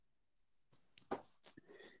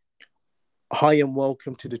Hi and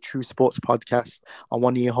welcome to the True Sports Podcast. I'm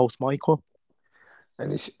one of your hosts, Michael.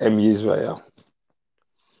 And it's Emmy Israel.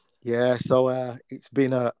 It's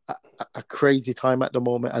been a crazy time at the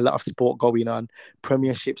moment. A lot of sport going on.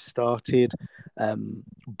 Premiership started,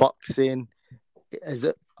 boxing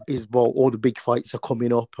all the big fights are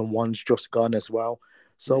coming up, and one's just gone as well.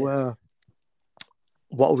 What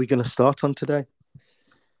are we going to start on today?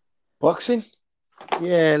 Boxing?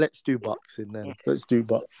 Yeah, let's do boxing then. Let's do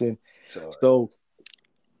boxing. So,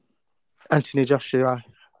 Anthony Joshua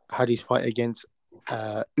had his fight against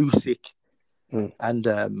Usyk,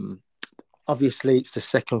 and obviously it's the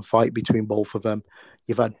second fight between both of them.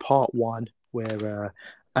 You've had part one where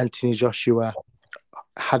Anthony Joshua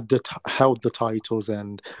held the titles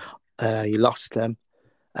and he lost them.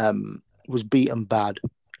 Was beaten bad.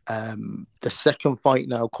 The second fight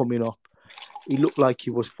now coming up, he looked like he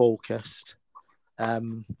was focused.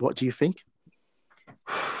 What do you think?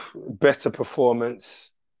 Better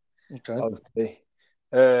performance. Okay. Obviously.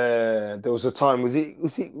 There was a time, was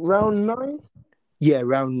it round 9? Yeah,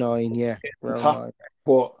 round 9, yeah. Round 9.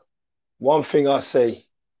 But one thing I say,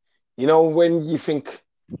 when you think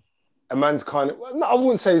a man's kind of, I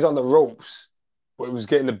wouldn't say he's on the ropes, but he was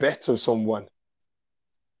getting the better of someone.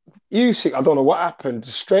 Usyk, I don't know what happened.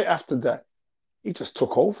 Straight after that, he just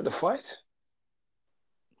took over the fight.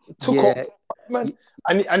 He took over, man.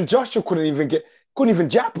 And Joshua couldn't even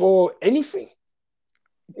jab or anything.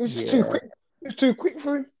 It was too quick. It was too quick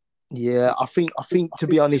for him. Yeah, I think to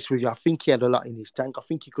be honest with you, I think he had a lot in his tank. I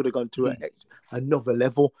think he could have gone to another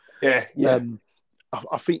level. Yeah.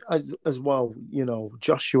 I think as well,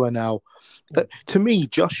 Joshua now. To me,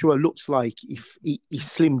 Joshua looks like he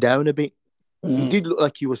slimmed down a bit. He did look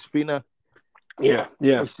like he was thinner. Yeah. He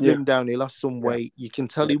slimmed down. He lost some weight. You can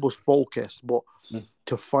tell he was focused, but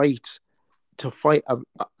to fight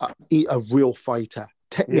a real fighter,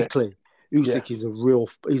 technically, Usyk is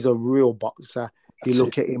a real boxer. If you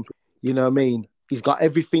look at him, you know what I mean? He's got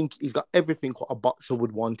everything what a boxer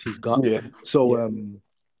would want. He's got. I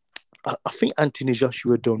think Anthony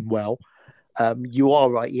Joshua done well. You are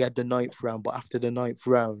right. He had the 9th round, but after the 9th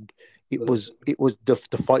round, it was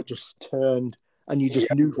the fight just turned, and you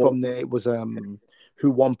just knew from there it was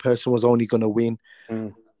who one person was only going to win.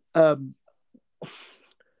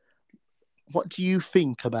 What do you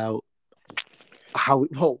think about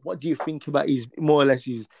what do you think about his more or less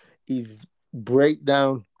his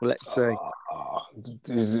breakdown? Let's say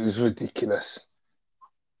it's ridiculous.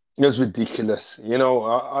 It's ridiculous.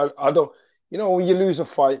 I don't. When you lose a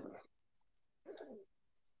fight,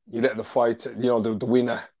 you let the fighter, the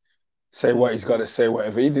winner, say what he's got to say,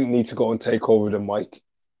 whatever. He didn't need to go and take over the mic.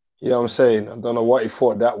 You know what I'm saying? I don't know what he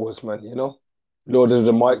thought that was, man. Lord of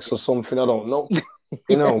the Mics or something. I don't know.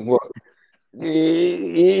 But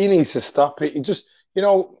he needs to stop it. He just,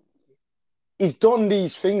 he's done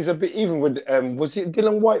these things a bit. Even with was it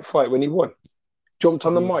Dylan White fight when he won? Jumped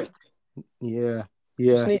on the mic. Yeah.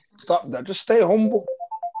 Just need to stop that. Just stay humble.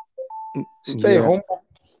 Stay humble.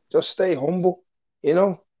 Just stay humble.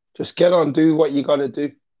 Just get on, do what you gotta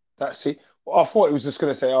do. That's it. Well, I thought he was just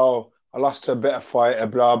gonna say, "Oh, I lost to a better fighter,"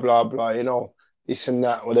 blah blah blah. This and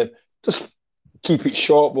that. Whatever. Just keep it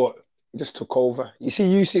short. But he just took over. You see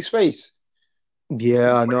Usyk's face.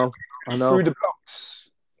 Yeah, I know. Through the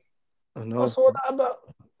blocks. I know. What's all that about?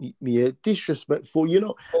 Yeah, disrespectful,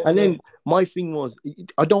 And then my thing was,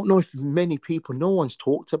 I don't know if many people, no one's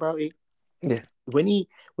talked about it. Yeah. When he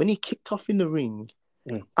kicked off in the ring,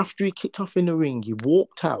 after he kicked off in the ring, he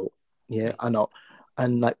walked out. Yeah, I know.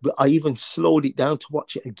 And but I even slowed it down to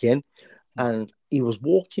watch it again. And he was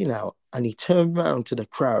walking out and he turned around to the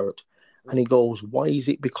crowd and he goes, "Why is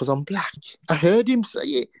it because I'm black?" I heard him say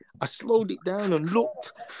it. I slowed it down and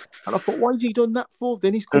looked, and I thought, "Why has he done that for?"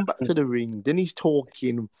 Then he's come back to the ring. Then he's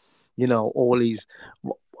talking, all his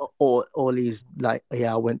like,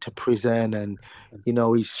 I went to prison, and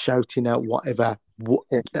he's shouting out whatever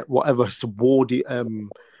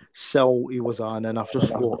cell he was on, and I've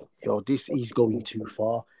just thought, he's going too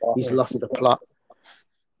far. He's lost the plot.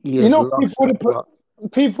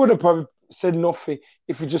 People would have probably said nothing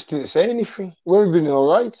if he just didn't say anything. Would have been all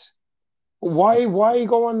right. Why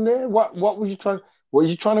go on there? What was you trying? Were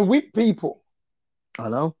you trying to whip people? I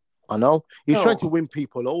know. He's trying to win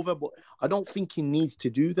people over, but I don't think he needs to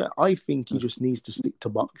do that. I think he just needs to stick to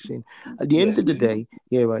boxing. At the end of the day,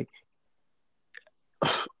 right.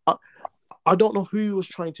 I don't know who he was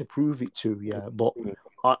trying to prove it to, but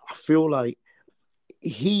I feel like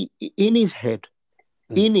in his head,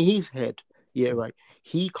 right.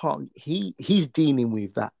 He can't. He's dealing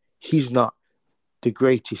with that. He's not the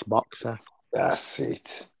greatest boxer. That's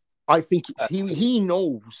it. I think he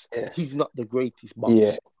knows he's not the greatest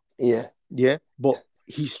boxer. Yeah. Yeah, but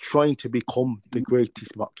he's trying to become the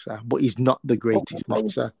greatest boxer, but he's not the greatest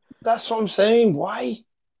boxer. That's what I'm saying. Why?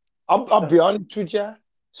 I'll be honest with you.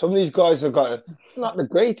 Some of these guys have got not the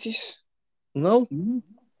greatest. No, And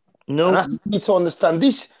no. that's you need to understand.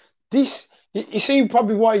 You see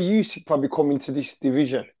probably why you should probably come into this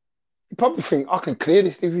division. You probably think I can clear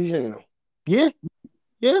this division, you know. Yeah,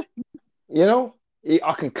 yeah. You know,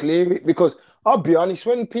 I can clear it because I'll be honest.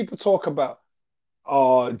 When people talk about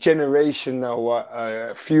generation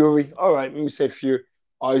now, Fury. All right, let me say Fury.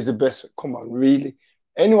 Oh, he's the best. Come on, really?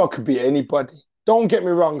 Anyone could be anybody. Don't get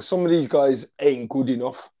me wrong. Some of these guys ain't good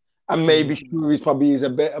enough, and maybe Fury's probably is a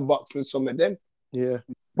better boxer than some of them. Yeah.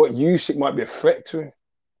 But Usyk might be a threat to him.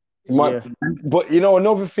 It might. But you know,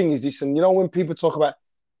 another thing is this, and you know, when people talk about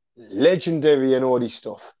legendary and all this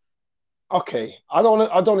stuff, okay, I don't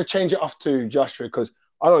want to change it off to Joshua because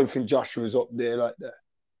I don't think Joshua is up there like that.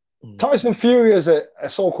 Tyson Fury as a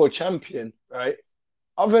so-called champion, right?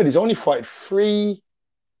 I've heard he's only fought 3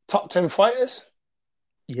 top 10 fighters.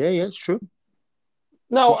 Yeah, it's true.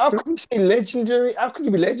 Now, how can you say legendary? How can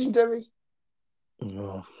you be legendary?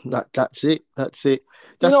 No, that's it. That's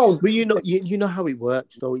but you know how it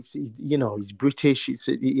works though. It's he's British. It's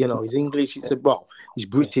he's English. He's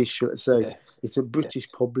British. Let's say it's a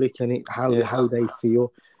British public and how they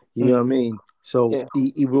feel. You know what I mean? So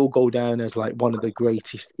he will go down as like one of the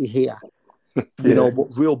greatest here. You know,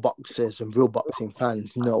 but real boxers and real boxing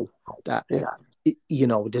fans know that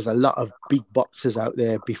there's a lot of big boxers out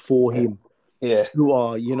there before him. Yeah, who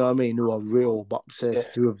are who are real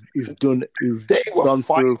boxers who've gone through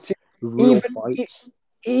real fights.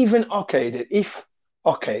 Just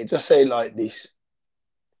say it like this: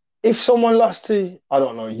 if someone lost to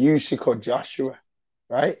Usyk or Joshua,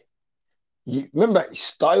 right? You remember his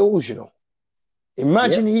styles, you know.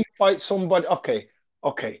 Imagine he fights somebody. Okay.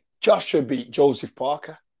 Joshua beat Joseph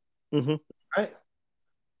Parker, right?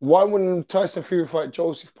 Why wouldn't Tyson Fury fight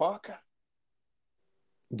Joseph Parker?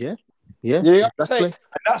 Yeah, exactly. And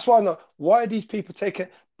that's why why are these people taking?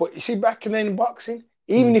 But you see, back in boxing,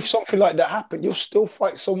 even if something like that happened, you'll still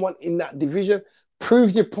fight someone in that division.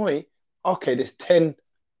 Prove your point. Okay, there's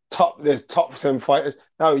top 10 fighters.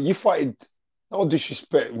 Now you fighted, no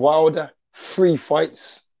disrespect, Wilder, 3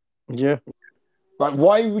 fights. Yeah. Like,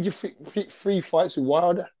 why would you pick 3 fights with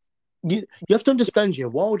Wilder? You have to understand,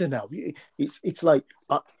 Wilder now. It's like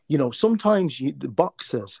sometimes the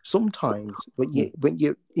boxers. Sometimes when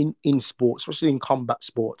you're in sports, especially in combat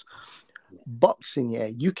sports, boxing,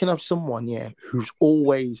 you can have someone, who's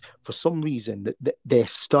always for some reason that their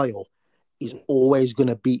style is always going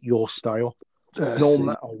to beat your style, no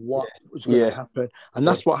matter what is going to happen. And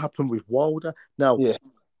that's what happened with Wilder. Now,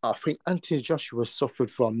 I think Anthony Joshua suffered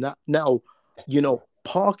from that. Now,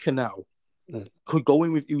 Parker now could go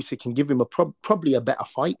in with Usyk and give him probably a better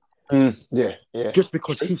fight. Just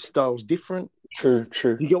because his style's different. True.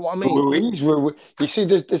 You get what I mean? Ruiz. You see,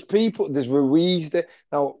 there's people. There's Ruiz there.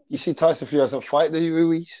 Now, you see Tyson Fury hasn't fight the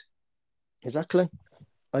Ruiz. Exactly.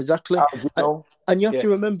 And you have to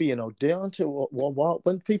remember, Deontay,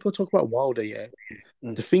 when people talk about Wilder,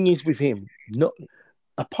 the thing is with him, not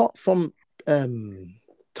apart from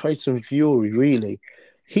Tyson Fury, really,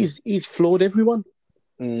 he's floored everyone.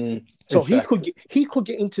 So exactly. he could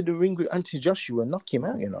get into the ring with Anthony Joshua and knock him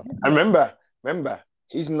out, And remember,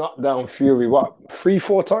 he's knocked down Fury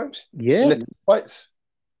 3-4 times? Yeah. Fights.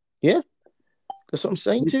 Yeah. That's what I'm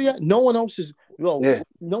saying to you. No one else has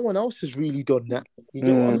really done that. You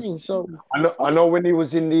get what I mean? So I know when he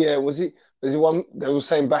was in the was it one they were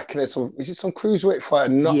saying back in there, so is it some cruiserweight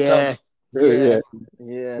fight knocked out?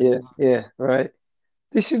 Yeah, right.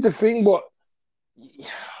 This is the thing, but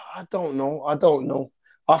I don't know.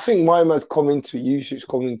 I think my man's coming to Usyk's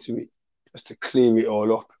coming to it just to clear it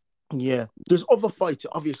all up. Yeah. There's other fighters.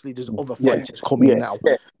 Obviously, there's other fighters coming now.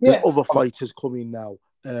 There's other fighters coming now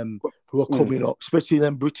who are coming up, especially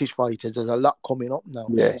them British fighters. There's a lot coming up now.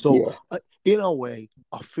 In a way,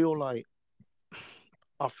 I feel like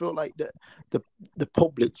the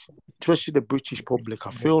public, especially the British public,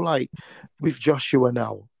 I feel like with Joshua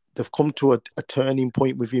now, they've come to a turning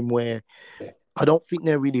point with him where I don't think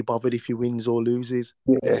they're really bothered if he wins or loses.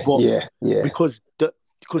 Because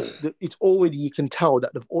it's already, you can tell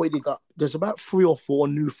that they've already there's about 3 or 4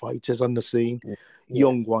 new fighters on the scene,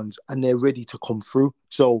 young ones, and they're ready to come through.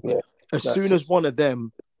 So as soon as one of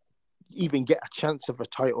them even get a chance of a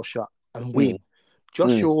title shot and win,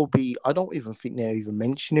 Joshua will be, I don't even think they'll even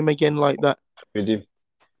mention him again like that. With him.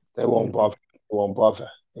 They won't bother.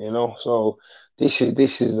 So this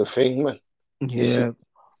is the thing, man. Yeah.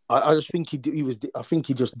 I just think I think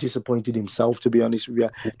he just disappointed himself, to be honest with you.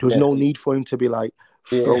 There was no need for him to be like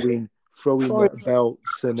throwing throwing that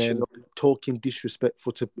belts and then talking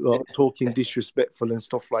disrespectful and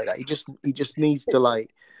stuff like that. He just needs to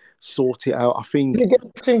like sort it out. I think. Did he get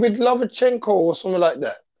a thing with Lomachenko or something like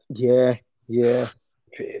that? Yeah.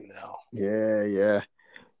 Now.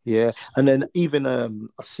 Yeah. And then even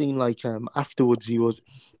I seen like afterwards there was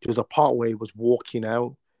a part where he was walking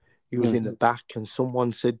out. He was in the back, and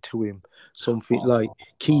someone said to him something like,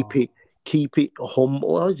 "Keep it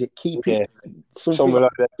humble." Or is it keep it something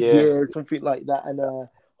like that? Yeah, something like that, and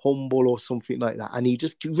humble or something like that. And he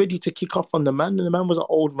just ready to kick off on the man, and the man was an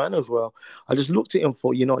old man as well. I just looked at him and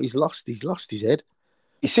thought, he's lost his head.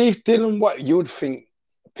 You see, if Dylan White, you would think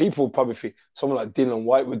people would probably think someone like Dylan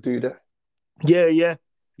White would do that. Yeah.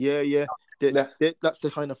 That's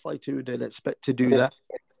the kind of fighter they'd expect to do that.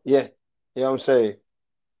 Yeah, you know what I'm saying?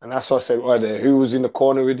 And that's what I said right there. Who was in the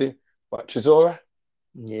corner with him? What, Chisora?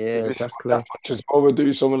 Yeah, exactly. Chisora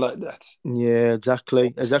do something like that. Yeah,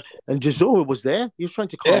 exactly. And Chisora was there. He was trying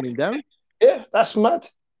to calm him down. Yeah, that's mad.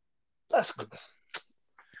 That's good.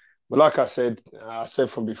 But like I said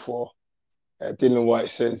from before, Dylan White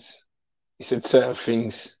he said certain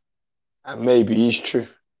things, and maybe he's true.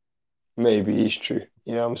 You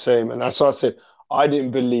know what I'm saying? And that's what I said. I'll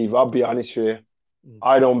be honest with you,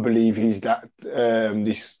 I don't believe he's that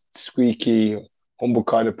this squeaky, humble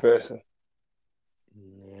kind of person.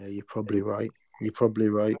 Yeah, you're probably right.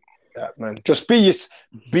 That man. Just be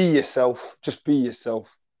yourself. Just be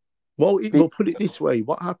yourself. Well, we'll put it this way.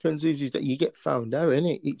 What happens is that you get found out,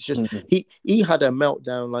 innit? It's just he had a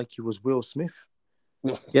meltdown like he was Will Smith.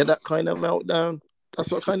 Yeah, that kind of meltdown.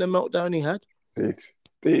 That's what kind of meltdown he had. This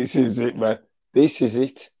is it, man. This is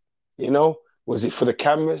it. You know, was it for the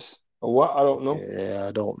cameras or what? I don't know. Yeah,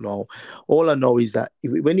 I don't know. All I know is that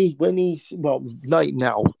when he's like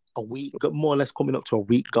now, a week, more or less coming up to a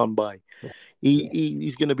week gone by,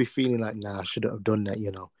 he's gonna be feeling like, I shouldn't have done that,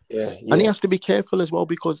 Yeah. And he has to be careful as well,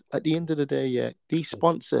 because at the end of the day, these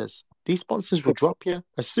sponsors will drop you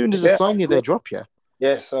as soon as they sign you. They drop you.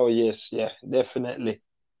 Yes. Oh, yes. Yeah. Definitely.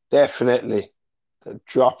 They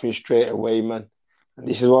drop you straight away, man. And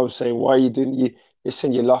this is what I'm saying. Why are you doing?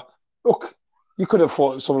 Look, you could have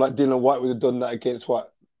thought someone like Dylan White would have done that against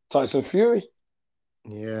Tyson Fury.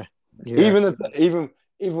 Yeah. Even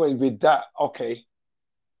when with that, okay.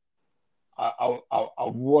 I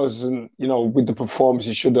wasn't, with the performance,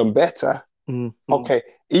 he should have done better. Mm-hmm. Okay,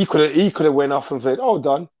 he could have went off and said, "Oh,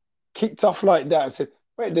 done," kicked off like that and said,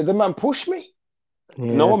 "Wait, did the man push me?"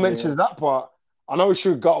 Yeah, no one mentions that part. I know he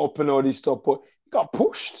should have got up and all this stuff, but he got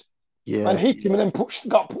pushed. Yeah, and hit him and then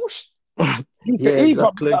got pushed. Exactly.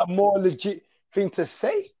 Probably got a more legit thing to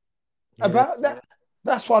say about that.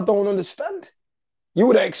 That's what I don't understand. You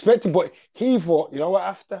would have expected, but he thought,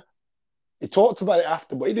 after. He talked about it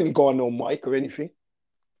after, but he didn't go on no mic or anything.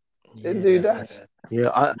 Didn't do that.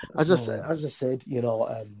 Yeah, as I said,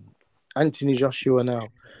 Anthony Joshua now.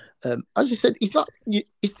 As I said, it's not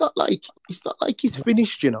like he's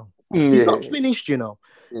finished. He's not finished. Yeah.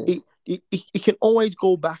 He can always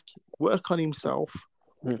go back, work on himself,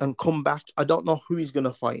 and come back. I don't know who he's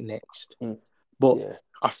gonna fight next, but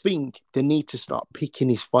I think they need to start picking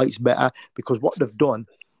his fights better, because what they've done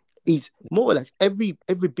is more or less every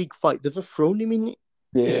big fight they've thrown him in it.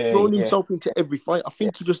 He's thrown himself into every fight. I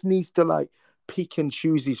think he just needs to pick and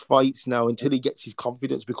choose his fights now until he gets his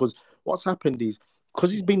confidence, because what's happened is,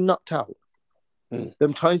 because he's been knocked out,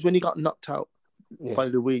 them times when he got knocked out by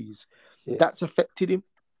Louise, that's affected him.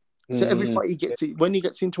 So every fight he gets when he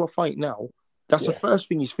gets into a fight now, that's the first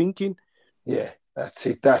thing he's thinking. Yeah, that's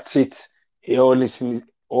it. He all in his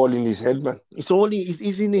head, man. It's all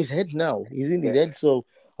he's in his head now. He's in his head, so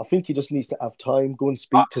I think he just needs to have time, go and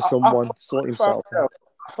speak to someone, sort himself out.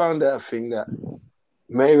 I found out a thing that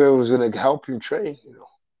Mayweather was going to help him train,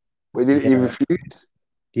 but he refused.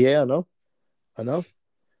 Yeah, I know.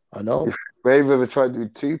 If Mayweather tried to do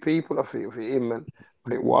two people, I think, for him, man. I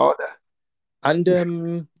think Wilder. And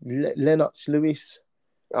Lennox Lewis.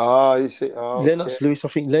 Lennox Lewis. I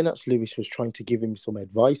think Lennox Lewis was trying to give him some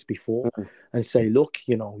advice before and say, look,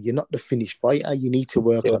 you're not the finished fighter. You need to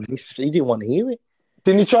work on this. He didn't want to hear it.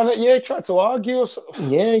 Didn't he try to argue or something?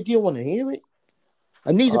 Yeah, he didn't want to hear it.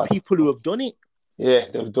 And these are people who have done it. Yeah,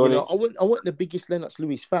 they've done it. I wasn't the biggest Lennox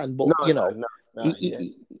Lewis fan, but he won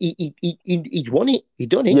it. He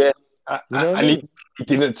done it. Yeah, and he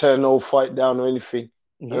didn't turn no fight down or anything.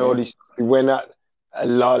 Yeah. He went at a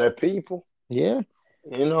lot of people. Yeah.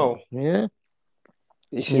 Yeah.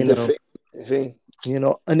 This is the thing.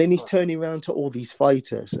 And then he's turning around to all these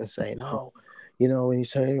fighters and saying, and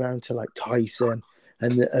he's turning around to Tyson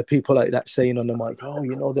and people like that saying on the mic,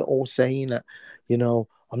 they're all saying that,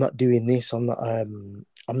 I'm not doing this. I'm not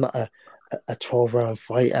a 12-round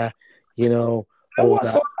fighter. you know, And all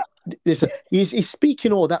what's that. He's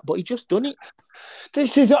speaking all that, but he just done it.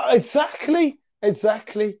 this is exactly.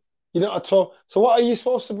 You know, so what are you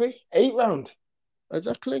supposed to be? 8 round.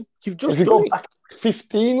 Exactly. You've If just you done go it. back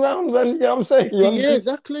 15 round, then you know what I'm saying. You Yeah, undo.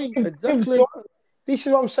 exactly. You've Exactly. done, this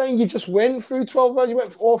is what I'm saying. You just went through 12 rounds. You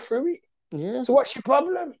went all through it. Yeah. So what's your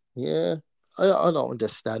problem? Yeah. I don't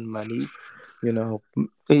understand, man.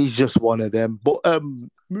 He's just one of them. But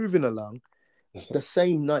moving along, the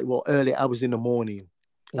same night, well, early hours in the morning,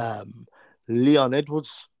 Leon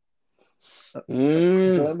Edwards,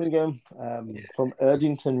 Mm, Birmingham, from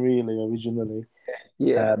Erdington, really, originally,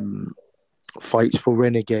 yeah. fights for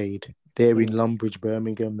Renegade. They're in Lumbridge,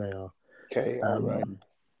 Birmingham. They are. Okay. All right.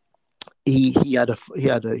 He had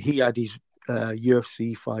his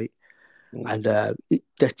UFC fight, and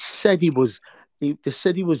they said he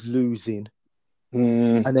was losing,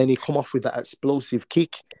 and then he come off with that explosive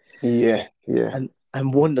kick, Yeah. Yeah.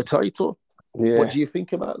 and won the title. What Yeah. do you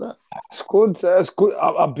think about that? It's good. That's good.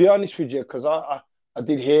 I'll be honest with you because I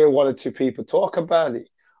did hear one or two people talk about it.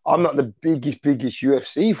 I'm not the biggest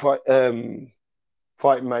UFC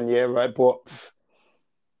fight man, yeah, right. But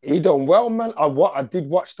he done well, man. I did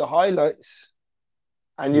watch the highlights,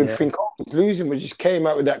 and you'd Yeah, think, oh, he's losing, but just came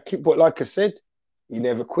out with that kick. But like I said, he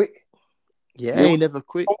never quit. yeah, You he never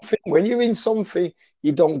quit. when you're in something,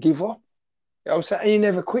 you don't give up. You know what I'm saying? And you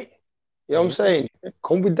never quit. You know what I'm Yeah, saying?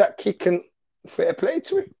 Come with that kick and fair play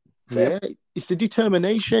to him. Fair yeah. It's the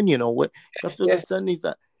determination, you know. What you have to yeah, understand is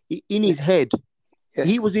that in his head, yeah,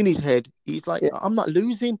 he was in his head. He's like, yeah, I'm not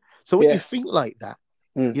losing. So when you yeah. think like that,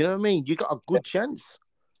 Mm. you know what I mean? You got a good chance.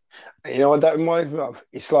 You know what that reminds me of?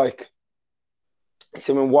 It's like, it's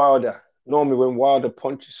when Wilder, normally when Wilder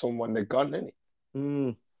punches someone, they're gone, isn't it?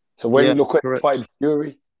 Mm, So yeah, look when he correct. fighted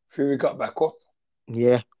Fury got back up.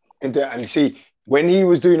 Yeah, And see, when he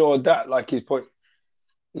was doing all that, like his point,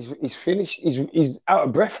 he's finished, he's out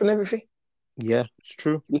of breath and everything. yeah, it's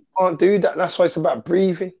true. You can't do that. That's why it's about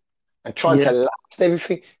breathing and trying Yeah, to last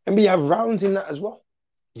everything. And you have rounds in that as well.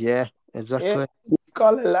 yeah, Yeah, exactly. you've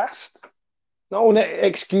got to last. No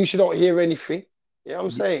excuse, you don't hear anything. You know what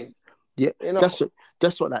I'm saying? Yeah, You know,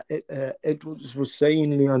 that's what that Edwards was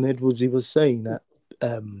saying. Leon Edwards, he was saying that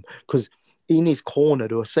because in his corner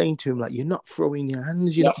they were saying to him like, "You're not throwing your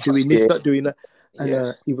hands, you're not doing this, yeah, not doing that," and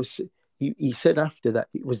yeah, he said after that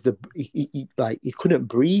it was like he couldn't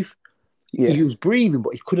breathe. yeah, He was breathing,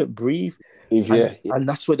 but he couldn't breathe, yeah, yeah. and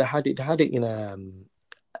that's where they had it. They had it in a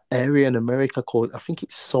area in America called, I think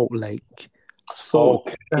it's Salt Lake. Salt.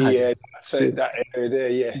 Okay, They had yeah, it. so that area there,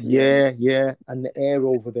 yeah, yeah, Yeah, and the air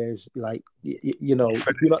over there is like, you know, if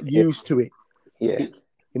you're not yeah, used to it, yeah.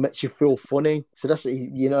 it makes you feel funny. So that's,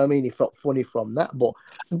 you know what I mean. He felt funny from that, but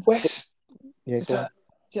West, yeah, is go on. that,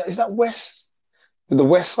 yeah, is that west, the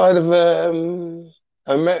west side of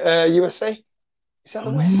USA? Is that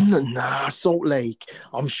the west? Nah, Salt Lake.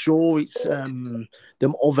 I'm sure it's them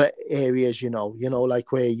other areas,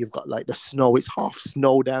 like where you've got like the snow. It's half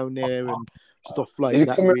snow down there and stuff Is like it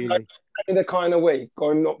that. coming like Really, Canada kind of way,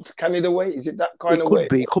 going up to Canada way? Is it that kind it of could way?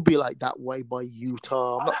 be. It could be like that way by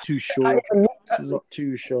Utah. I'm not too I sure. even looked at it. Not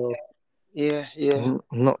too sure. Yeah, yeah.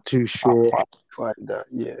 Not too I'll sure. find that.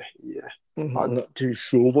 Yeah, yeah. Not too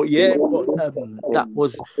sure, but yeah, but that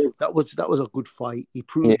was a good fight. He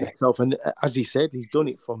proved Yeah. himself, and as he said, he's done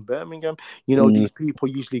it from Birmingham. Mm, These people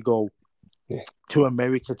usually go yeah. to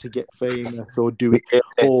America to get famous or do it, Yeah,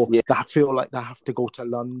 or yeah, they feel like they have to go to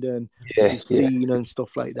London to yeah, be yeah. seen and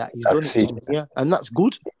stuff like that. He's done That's it it. from here, and that's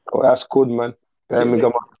good. Oh, that's good, man. Yeah,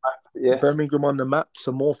 Birmingham, yeah, Birmingham on the map,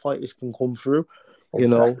 so more fighters can come through.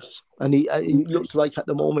 exactly. And he looks like at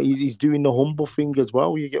the moment he's doing the humble thing as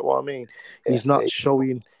well. You get what I mean? Yeah, He's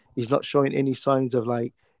not showing any signs of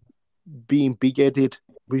like being big headed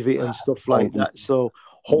with it and stuff like that. So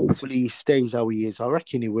hopefully he stays how he is. I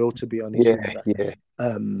reckon he will, to be honest yeah, with you. yeah.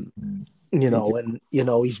 And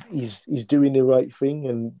he's doing the right thing,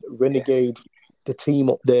 and Renegade, the team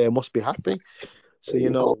up there, must be happy. So There you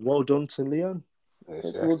go. well done to Leon.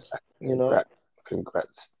 Edwards,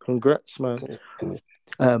 congrats, man.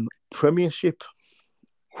 Premiership.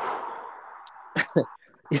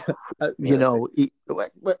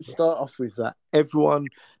 Let's start off with that. Everyone,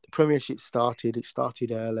 the Premiership started. It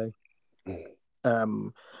started early.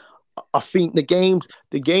 I think the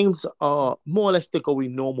games are more or less they're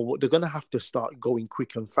going normal, but they're gonna have to start going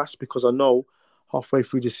quick and fast because I know halfway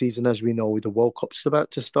through the season, as we know, the World Cup's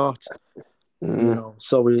about to start.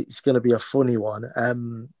 So it's gonna be a funny one.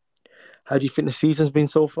 How do you think the season's been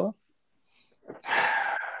so far?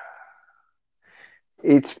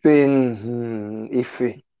 It's been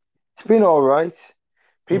iffy. It's been all right.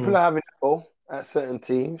 People are having a go at certain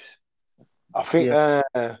teams. I think Yeah,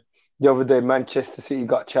 The other day, Manchester City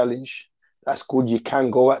got challenged. That's good. You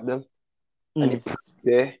can go at them. And it proved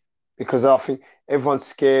there. Because I think everyone's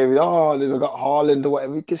scared. Oh, there's got Haaland or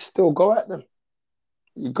whatever. You can still go at them.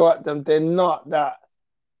 You go at them. They're not that.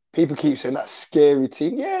 People keep saying that scary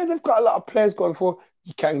team. Yeah, they've got a lot of players going for.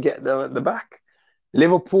 You can get them at the back.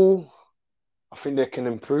 Liverpool, I think they can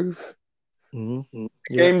improve. Mm-hmm.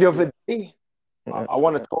 Game the other day. I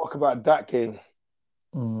want to talk about that game.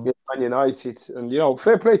 With Man United. And,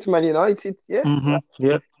 fair play to Man United. Yeah. Mm-hmm.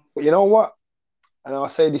 Yeah. But you know what? And I'll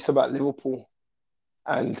say this about Liverpool.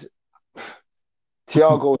 And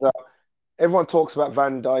Thiago's out. Everyone talks about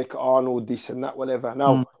Van Dijk, Arnold, this and that, whatever.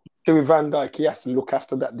 Now, with Van Dijk, he has to look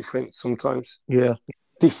after that defense sometimes. Yeah.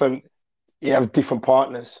 You have different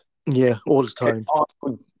partners. Yeah, all the time.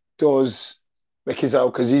 Arnold does make his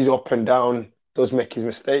out because he's up and down, does make his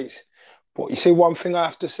mistakes. But you see, one thing I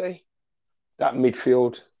have to say, that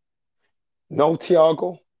midfield, no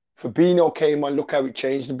Thiago. Fabinho came on, look how it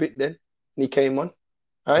changed a bit then. And he came on.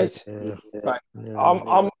 Right? Yeah. Right.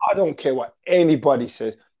 Yeah. I don't care what anybody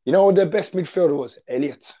says. You know what their best midfielder was?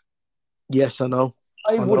 Elliott. Yes, I know.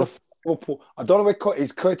 I would have. I don't know where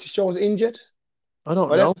is Curtis Jones injured. I don't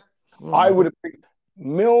know. I would have picked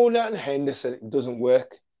Milner and Henderson. It doesn't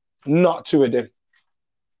work. Not two of them.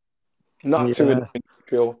 Not two of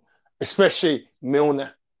them. Especially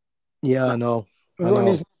Milner. Yeah, I know. Run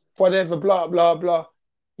his whatever, blah blah blah.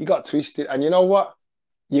 You got twisted, and you know what?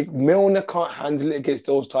 Milner can't handle it against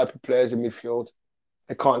those type of players in midfield.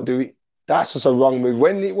 They can't do it. That's just a wrong move.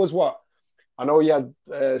 When it was what? I know you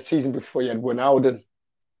had season before, you had Wijnaldum.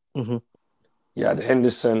 Mm-hmm. You had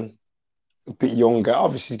Henderson, a bit younger.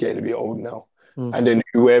 Obviously, he's getting a bit old now. And then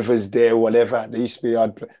whoever's there, whatever. They used to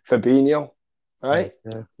be Fabinho, right?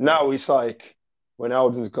 Yeah. Now it's like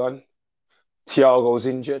Wijnaldum's gone. Thiago's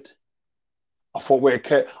injured. I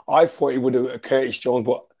thought he would have Curtis Jones,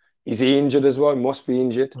 but is he injured as well? He must be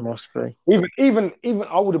injured. Must be. Even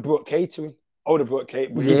I would have brought Kate to him. I would have brought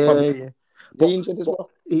Kate. But he's probably injured as well.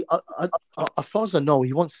 As far as I know,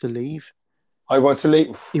 he wants to leave. He wants to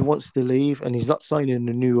leave. He wants to leave, and he's not signing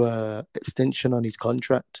a new extension on his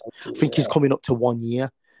contract. I think he's coming up to 1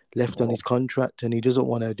 year left on his contract, and he doesn't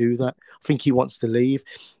want to do that. I think he wants to leave,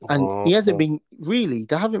 and he hasn't been really.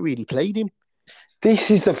 They haven't really played him.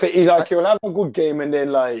 This is the thing. He's like, he'll have a good game, and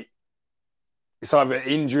then like it's either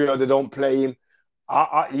injury or they don't play him.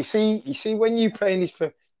 You see, when you play in this,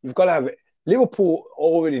 you've got to have it. Liverpool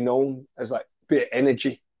already known as like a bit of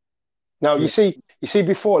energy. Now you see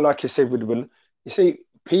before, like you said, you see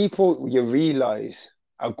people. You realise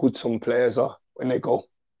how good some players are when they go.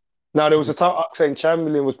 Now there was a time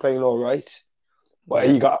Oxlade-Chamberlain was playing all right, but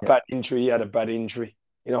he got a bad injury. He had a bad injury,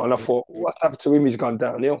 and I thought, what's happened to him? He's gone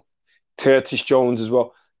downhill. Curtis Jones as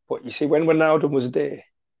well. But you see, when Ronaldo was there,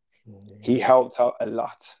 he helped out a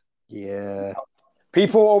lot. Yeah.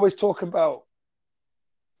 People always talk about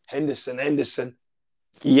Henderson.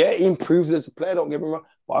 Yeah, he improved as a player, don't get me wrong.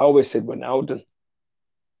 But I always said Ronaldo.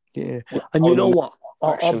 Yeah. And you know what?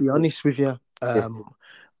 I'll be honest with you.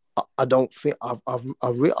 I don't think I've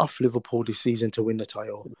written off Liverpool this season to win the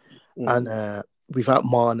title. And without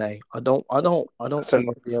Mane, I don't think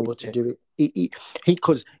he'll be able to do it.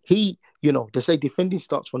 Because he, they say defending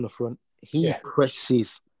starts from the front. He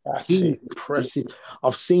presses. Presses.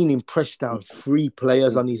 I've seen him press down 3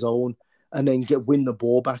 players on his own and then win the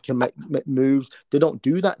ball back and make moves. They don't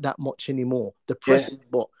do that much anymore. The pressing,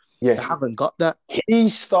 but they haven't got that. He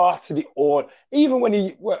started it all. Even when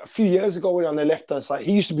a few years ago, when on the left-hand side,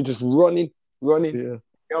 he used to be just running. Yeah. You know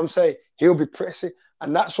what I'm saying? He'll be pressing.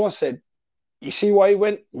 And that's what I said. You see why he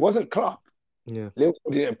went? It wasn't Klopp. Yeah.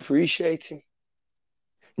 Liverpool didn't appreciate him.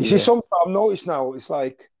 You see, something I've noticed now, it's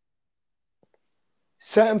like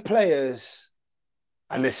certain players,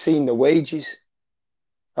 and they've seen the wages,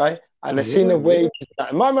 right? And they've seen the wages. I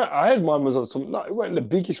heard mine was on something. No, it weren't the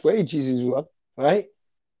biggest wages as well, right?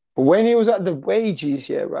 But when he was at the wages,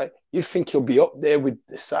 right, you'd think he'll be up there with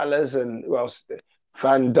the Salahs and who else?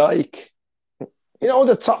 Van Dijk.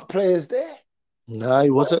 The top players there. No, he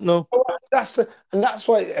wasn't. No. That's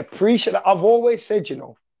why I appreciate that. I've always said,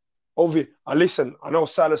 listen, I know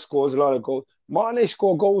Salah scores a lot of goals. Mane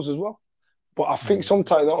score goals as well. But I think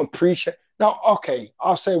sometimes I don't appreciate. Now, okay,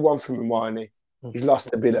 I'll say one thing with Mane. He's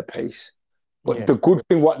lost a bit of pace. But the good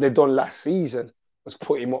thing, what they've done last season, was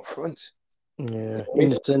put him up front. Yeah, in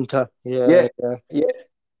the centre. Yeah.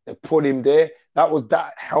 They put him there.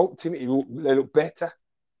 That helped him. He looked better,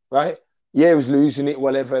 right? Yeah, he was losing it,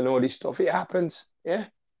 whatever, and all this stuff. It happens, yeah.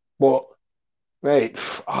 But, mate,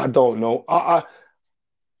 I don't know.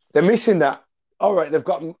 They're missing that. All right, they've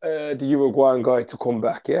got the Uruguayan guy to come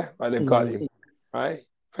back, yeah? Right, they've got him, right?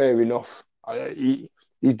 Fair enough.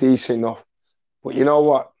 He's decent enough. But you know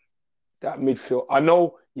what? That midfield. I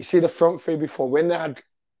know you see the front three before when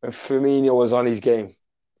Firmino was on his game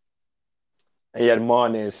and he had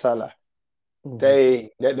Mane and Salah.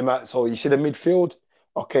 They let them out. So you see the midfield.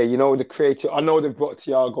 Okay, you know the creative. I know they brought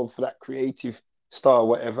Thiago for that creative style,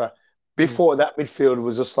 whatever. Before that midfield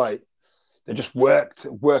was just like they just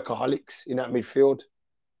workaholics in that midfield.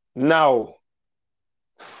 Now,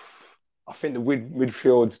 I think the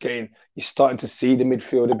midfield's getting. You're starting to see the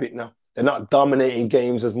midfield a bit now. They're not dominating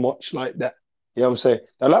games as much like that. You know what I'm saying?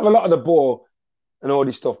 They'll have a lot of the ball and all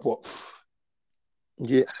this stuff, but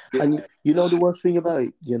yeah. And you know the worst thing about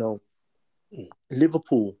it,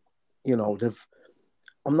 Liverpool,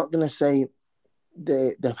 I'm not gonna say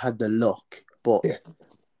they've had the luck, but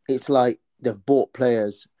it's like they've bought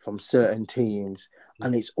players from certain teams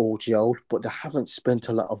and it's all gelled, but they haven't spent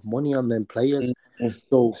a lot of money on them players.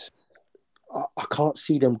 So I can't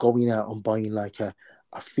see them going out and buying like a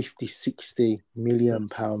 50, 60 million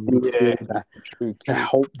pound midfielder to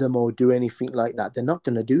help them or do anything like that. They're not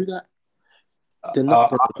going to do that. They're not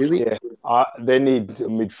going to do it. They need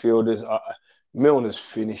midfielders. Milner's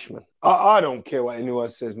finished, man. I don't care what anyone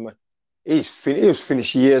says, man. He was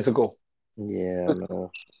finished years ago. Yeah,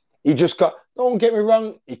 no. He just got, don't get me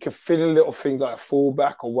wrong, he can fit a little thing like a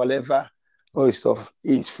fullback or whatever. All this stuff,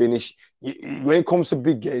 he's finished. When it comes to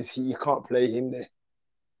big games, you can't play him there.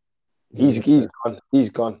 He's gone. He's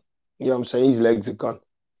gone. You know what I'm saying? His legs are gone.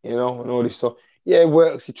 And all this stuff. Yeah, it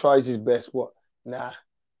works. He tries his best, but nah.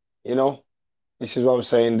 This is what I'm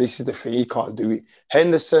saying. This is the thing. He can't do it.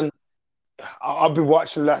 Henderson, I've been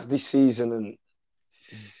watching this season and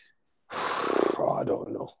I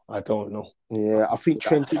don't know. Yeah, I think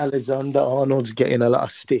Trent Alexander-Arnold's getting a lot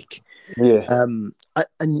of stick. Yeah. And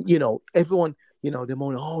everyone, they're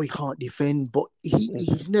moaning, he can't defend, but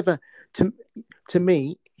he's never, to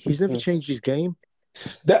me, he's never changed his game.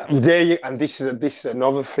 And this is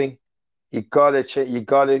another thing. You gotta change.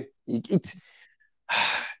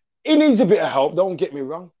 He needs a bit of help. Don't get me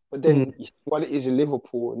wrong, but then you see what it is in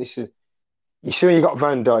Liverpool, and this is you see when you got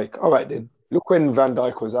Van Dijk. All right, then look when Van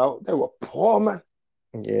Dijk was out, they were poor, man.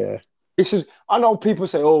 Yeah. I know people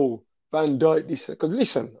say, "Oh, Van Dijk," this because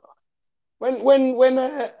listen, when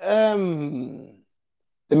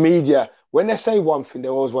the media when they say one thing, they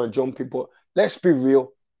always want to jump it. But let's be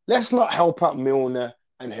real. Let's not help out Milner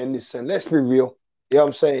and Henderson. Let's be real. You know what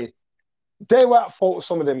I'm saying? They were at fault of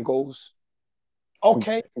some of them goals.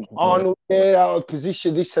 Okay, Arnold, out of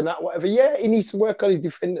position, this and that, whatever. Yeah, he needs to work on his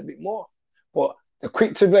defending a bit more. But they're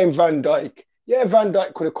quick to blame Van Dijk. Yeah, Van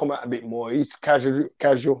Dijk could have come out a bit more. He's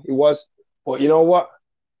casual, he was. But you know what?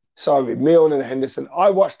 Sorry, Milner and Henderson.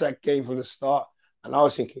 I watched that game from the start and I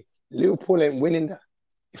was thinking, Liverpool ain't winning that.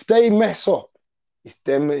 If they mess up, it's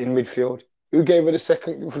them in midfield. Who gave her the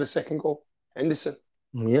second goal? Henderson.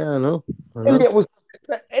 Yeah, I know.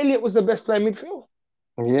 Elliot was the best player in midfield.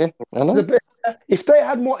 Yeah, I know. If they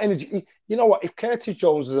had more energy, you know what? If Curtis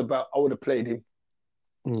Jones was about, I would have played him.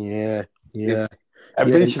 Yeah.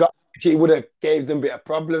 And he would have gave them a bit of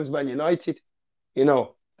problems, Man United. They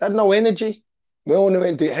had no energy. Milner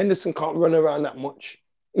ain't do it. Henderson can't run around that much.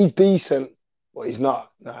 He's decent, but he's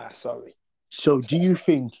not. Nah, sorry. So do you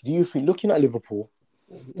think, looking at Liverpool,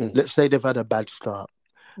 let's say they've had a bad start.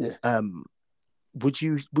 Yeah.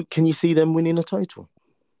 Can you see them winning a title?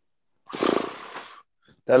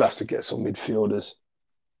 They'll have to get some midfielders.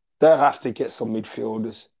 They have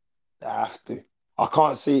to. I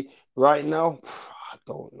can't see right now. I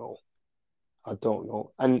don't know.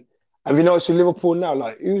 And have you noticed with Liverpool now?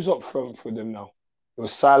 Like, who's up front for them now? It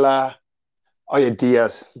was Salah. Oh yeah,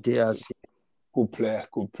 Diaz. Good player.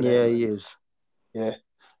 Yeah, he is. Yeah.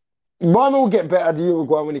 Mane will get better at the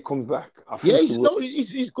Uruguay when he comes back. I think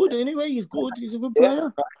he's good anyway. He's good. He's a good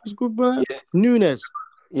player. He's a good player. Yeah. Nunes.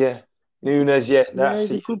 Yeah. Nunes, yeah.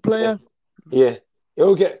 He's a good player. Yeah.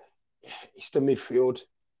 It's the midfield.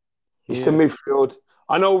 The midfield.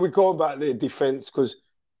 I know we go about the defence because,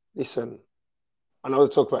 listen, I know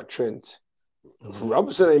they talk about Trent.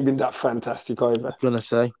 Robertson ain't been that fantastic either. I'm going to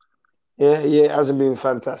say. Yeah, it hasn't been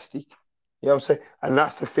fantastic. You know what I'm saying? And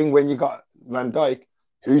that's the thing when you got Van Dijk,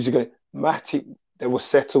 who's going to... Matip, they were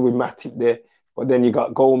settled with Matip there. But then you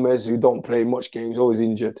got Gomez, who don't play much games, always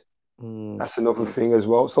injured. That's another thing as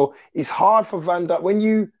well. So it's hard for Van Dijk. When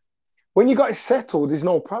you got it settled, there's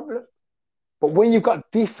no problem. But when you've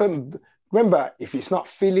got different... Remember, if it's not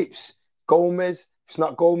Phillips, Gomez, if it's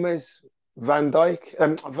not Gomez, Matip.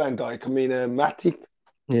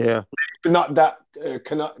 Yeah. Not that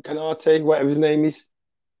Kanate, whatever his name is.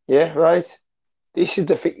 Yeah, right? This is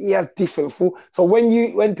the thing. He has different full. So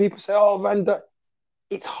when people say, Van Dijk,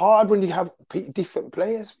 it's hard when you have different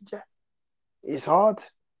players. Yeah. it's hard.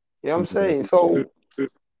 You know what I'm saying? So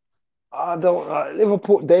I don't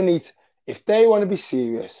Liverpool, they need, if they want to be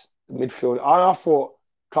serious, the midfield. I thought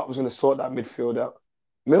Klopp was going to sort that midfield out.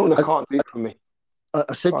 Milner can't do it for me.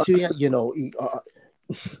 I said to you, you know,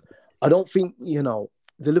 I don't think, you know,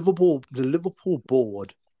 the Liverpool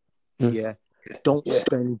board, don't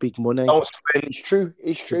spend big money. Don't spend.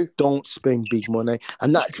 It's true. Don't spend big money,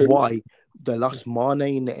 and that's why they lost Mane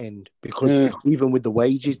in the end, because even with the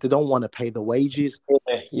wages, they don't want to pay the wages.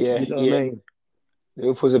 Yeah, you know what I mean?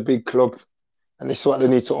 Liverpool's a big club, and this is what they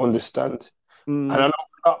need to understand. And I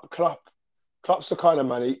know Klopp's the kind of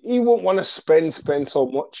man, he won't want to spend so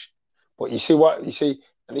much. But you see,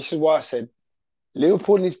 and this is why I said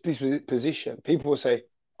Liverpool in this position, people will say,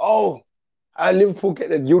 oh, Liverpool get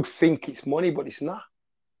that, you'd think it's money, but it's not.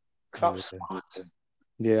 Klopp's smart.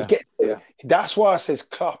 Yeah. That's why I says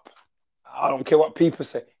Klopp, I don't care what people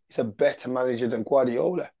say, he's a better manager than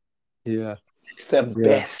Guardiola. Yeah. It's the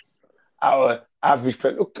best. Our average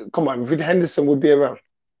player. Look, come on, Vid Henderson would be around.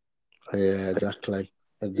 Yeah, exactly.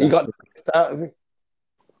 He got the best out of it.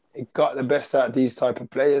 He got the best out of these type of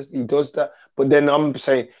players. He does that. But then I'm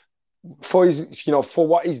saying, for his, for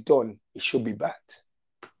what he's done, he should be backed.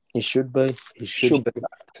 He should be. He should be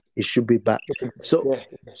backed. He should be backed.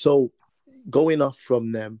 So going off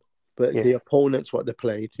from them, but the opponents, what they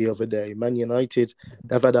played the other day, Man United,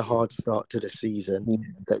 they've had a hard start to the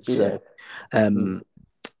season. Let's say.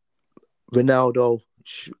 Ronaldo,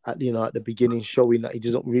 at the beginning, showing that he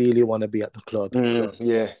doesn't really want to be at the club.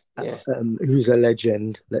 Who's a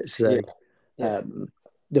legend, let's say.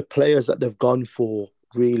 The players that they've gone for,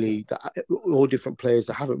 really, all different players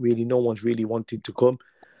that no one's really wanted to come.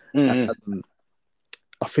 I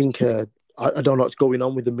think I don't know what's going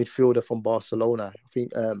on with the midfielder from Barcelona. I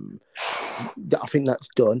think that's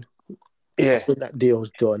done. I think that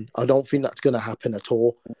deal's done. I don't think that's going to happen at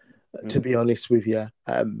all, to be honest with you.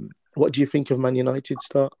 What do you think of Man United's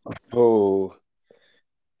start? Oh,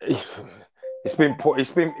 it's been poor.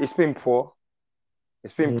 It's been poor.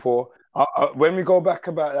 It's been poor. When we go back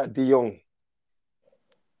about that De Jong,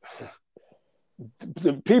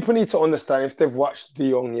 the people need to understand, if they've watched De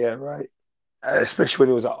Jong, right? Especially when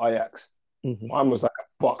he was at Ajax. Mine was like a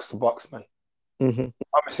box-to-box, man.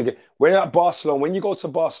 When at Barcelona, when you go to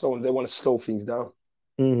Barcelona, they want to slow things down.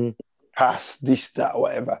 Pass, this, that,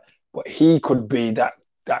 whatever. But he could be that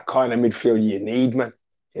kind of midfield you need, man,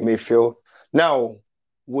 in midfield. Now,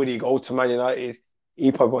 would he go to Man United?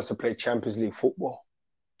 He probably wants to play Champions League football.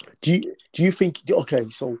 Do you think?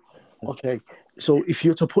 So if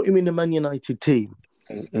you're to put him in the Man United team,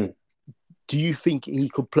 do you think he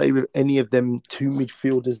could play with any of them two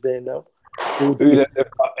midfielders there now?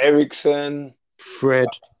 Eriksen, Fred,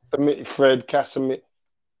 Casemiro.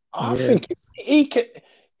 I think he can.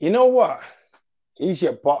 You know what? He's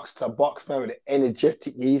your box-to-box man with an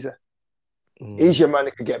energetic geezer. He's your man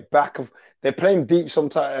that can get back. They're playing deep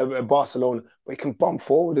sometimes at Barcelona, but he can bomb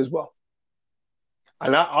forward as well.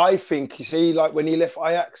 And I think, you see, like when he left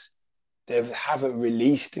Ajax, they haven't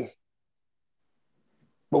released him.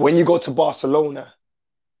 But when you go to Barcelona,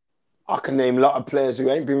 I can name a lot of players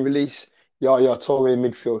who ain't been released. Yaya Toure in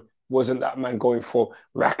midfield. Wasn't that man going for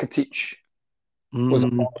Rakitic?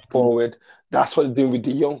 Wasn't forward. That's what they're doing with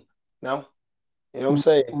De Jong now. You know what I'm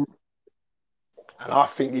saying? And I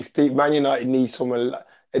think if Man United needs someone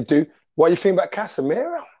to do, what do you think about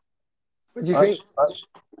Casemiro? What do you think?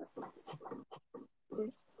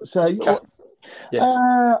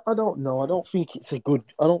 I don't know. I don't think it's a good.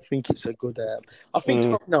 I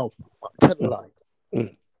think no. Tell a lie.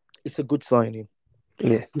 It's a good signing.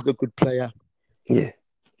 Yeah, he's a good player. Yeah.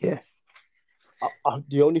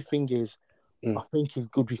 The only thing is, I think he's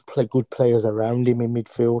good with good players around him in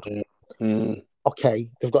midfield. Okay,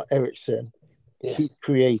 they've got Eriksen. Yeah. He's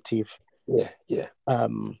creative. Yeah.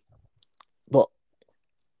 But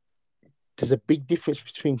there's a big difference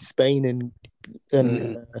between Spain and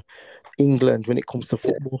England when it comes to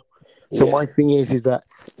football. So my thing is that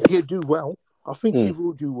he'll do well. I think he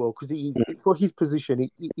will do well because for his position,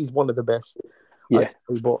 he's one of the best. Yeah.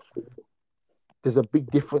 But there's a big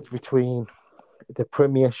difference between the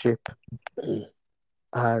Premiership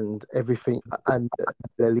and everything and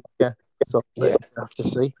the Liga. So we have to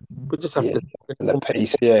see. We just have to. And the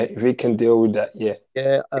pace, if he can deal with that, Yeah.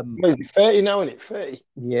 Is he 30 now, isn't it? 30?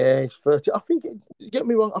 Yeah, he's 30. I think, get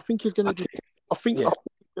me wrong, I think he's going to do. I think he's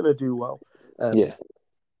going to do well.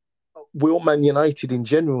 Will Man United in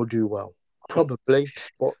general do well? Probably.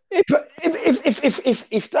 But if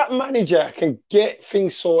that manager can get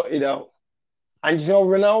things sorted out, and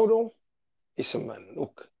Ronaldo, listen, man,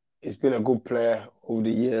 look, he's been a good player over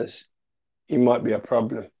the years. He might be a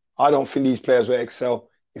problem. I don't think these players will excel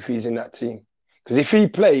if he's in that team. Because if he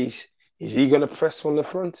plays, is he going to press from the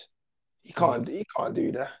front? He can't do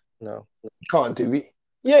that. No. He can't do it.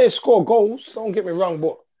 Yeah, score goals, don't get me wrong,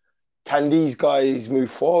 but can these guys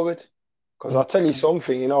move forward? Because I'll tell you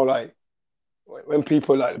something, like when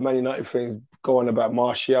people like Man United fans go on about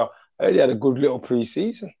Martial, I heard he had a good little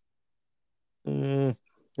pre-season.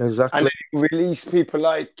 Exactly. And then release people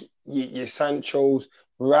like your Sanchos,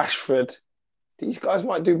 Rashford. These guys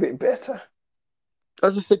might do a bit better.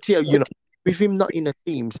 As I said to you, with him not in a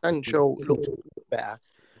team, Sancho looked better.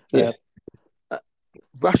 Yeah.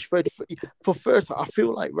 Rashford, for first, I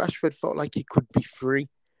feel like Rashford felt like he could be free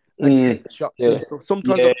and take shots and stuff.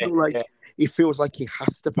 Sometimes I feel like he feels like he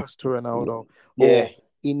has to pass to Ronaldo. Or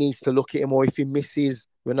he needs to look at him, or if he misses,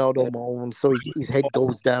 Ronaldo moans, so his head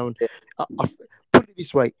goes down. I put it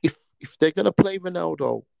this way, if they're going to play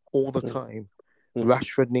Ronaldo all the time,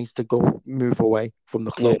 Rashford needs to move away from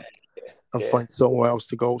the club and find somewhere else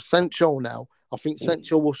to go. Sancho now, I think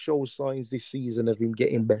Sancho will show signs this season of him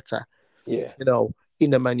getting better. Yeah.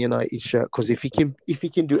 In a Man United shirt, because if he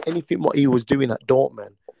can do anything what he was doing at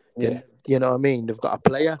Dortmund, then you know what I mean, they've got a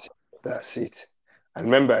player. That's it. And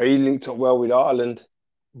remember, he linked up well with Haaland.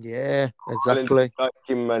 Yeah, exactly. Like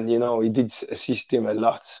him, and he did assist him a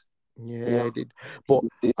lot. Yeah, he did. But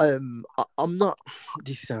I'm not.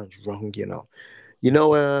 This sounds wrong, the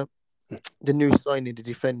new signing, the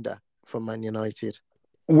defender from Man United.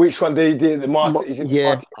 Which one? The Martin?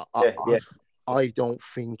 I don't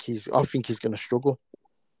think I think he's going to struggle.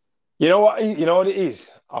 You know what? You know what it is.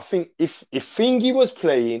 I think if Fingy was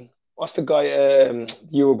playing, what's the guy?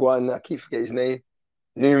 Uruguayan. I keep forgetting his name.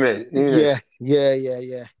 Nunes.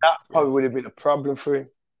 Yeah. That probably would have been a problem for him.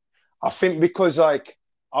 I think because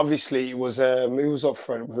obviously it was he was up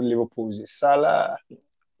front for Liverpool. Was it Salah,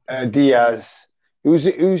 Diaz? Who's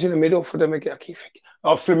in the middle for them again? I keep thinking.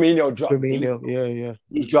 Oh, Firmino dropped. Yeah.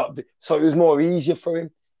 He dropped it, so it was more easier for him.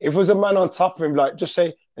 If it was a man on top of him, like just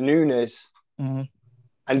say Nunes, and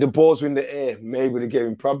the balls were in the air, maybe they gave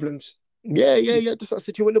him problems. Yeah. Just like I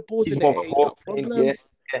said, when the balls in the air, he's got problems.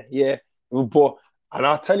 Yeah. But and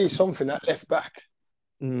I'll tell you something, that left back.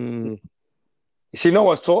 You see, no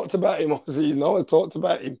one's talked about him. Obviously, no one's talked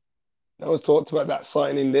about him. No one's talked about that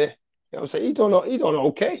signing there. You know what I'm saying? He don't know.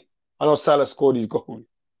 Okay. I know Salah scored his goal.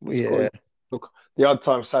 Look, the odd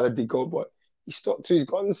time Salah did go, but he stuck to his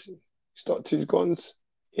guns. But what do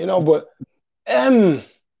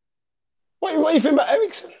you think about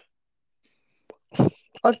Eriksen?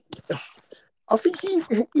 I think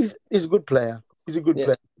he's a good player. He's a good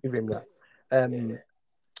player. Give him that.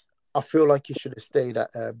 I feel like he should have stayed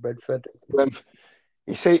at Brentford.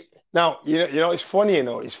 You see, now it's funny.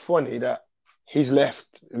 It's funny that he's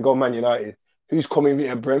left and gone Man United. Who's coming in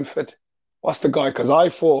at Brentford? What's the guy? Because I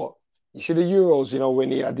thought, you see the Euros,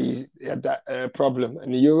 when he had that problem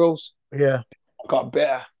in the Euros. Yeah, got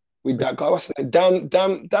better with that guy. What's his name?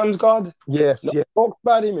 Damsgaard. Yes, talks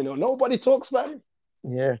about him. Nobody talks about him.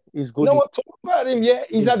 Yeah, he's good. No one talks about him. Yeah,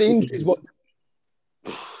 he's had injuries, but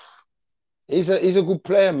he's a good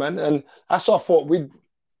player, man. And that's what I thought.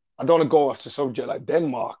 I don't want to go off the subject like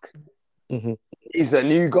Denmark. He's a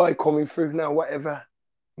new guy coming through now. Whatever.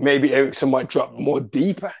 Maybe Eriksen might drop more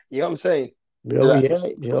deeper. You know what I'm saying? Yeah.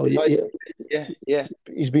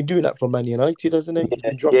 He's been doing that for Man United, hasn't he? He's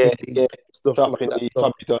been dropping stuff like that. He's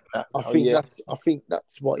probably done that. I think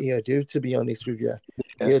that's what he'll do. To be honest with you,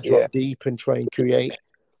 he'll drop deep and try and create.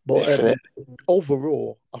 But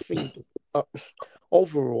overall, I think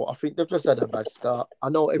they've just had a bad start. I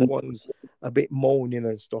know everyone's a bit moaning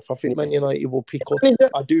and stuff. I think Man United will pick up.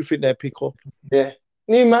 I do think they'll pick up. Yeah.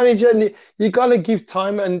 New manager, you got to give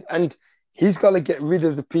time and he's got to get rid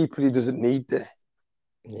of the people he doesn't need there.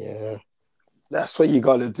 Yeah. That's what you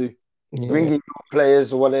got to do. Yeah. Bring in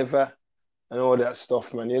players or whatever and all that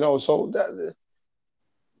stuff, man. So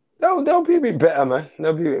they'll be a bit better, man.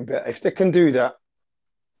 They'll be a bit better. If they can do that,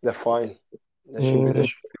 they're fine. They should be okay.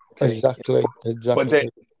 Exactly. But then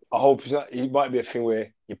I hope it might be a thing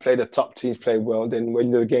where you play the top teams play well, then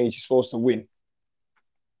when the games you're supposed to win,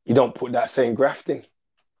 you don't put that same graft in.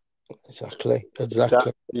 Exactly. That's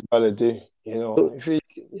what you gotta do.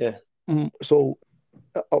 So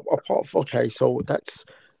apart from so that's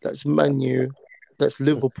Man U, that's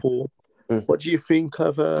Liverpool. What do you think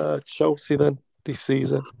of Chelsea then this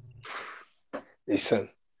season? Listen,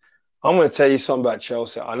 I'm going to tell you something about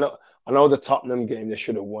Chelsea. I know the Tottenham game they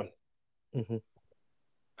should have won.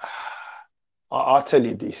 I'll tell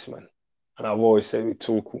you this, man, and I've always said with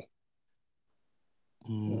Tuchel,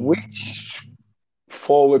 which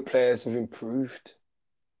forward players have improved?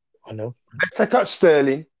 I know. Let's take out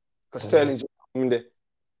Sterling, because Sterling's in there.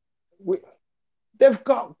 They've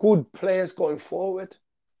got good players going forward.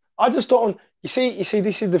 I just don't. You see,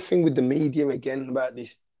 this is the thing with the media again about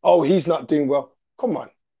this. Oh, he's not doing well. Come on.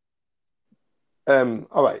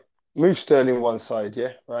 All right. Move Sterling one side,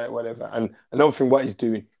 yeah, right, whatever. And another thing, what he's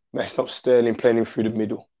doing, messed up Sterling, playing him through the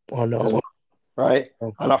middle. Oh no, well, right?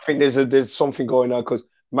 Oh. And I think there's something going on because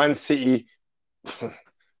Man City.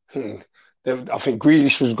 I think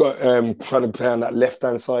Grealish was trying to play on that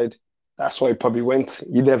left-hand side. That's why he probably went.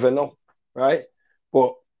 You never know, right?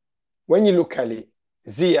 But when you look at it,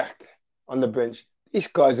 Ziyech on the bench, this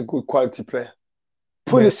guy's a good quality player.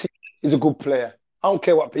 Pulisic is a good player. I don't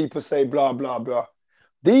care what people say, blah, blah, blah.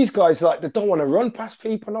 These guys, they don't want to run past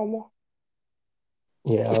people no more.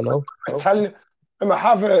 Yeah, I know. Remember,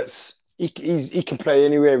 Havertz, he can play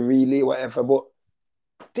anywhere, really, whatever. But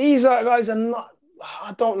these guys are not,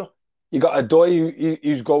 I don't know. You got Adoy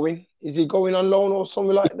who's going. Is he going on loan or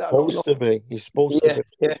something like that? He's supposed to be.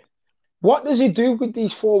 Yeah. What does he do with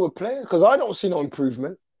these forward players? Because I don't see no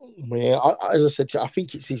improvement. Yeah, as I said to you, I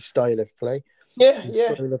think it's his style of play. His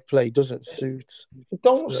style of play doesn't suit.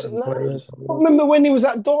 Remember when he was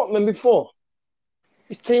at Dortmund before?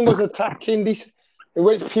 His team was attacking this. He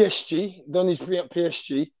went to PSG, done his free at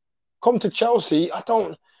PSG. Come to Chelsea,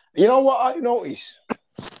 you know what I noticed?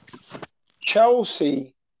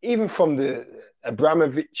 Chelsea, even from the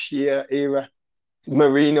Abramovich era,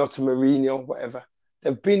 Mourinho to Mourinho, whatever,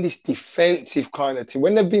 they've been this defensive kind of team.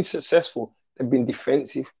 When they've been successful, they've been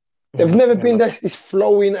defensive. They've never been this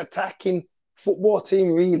flowing, attacking football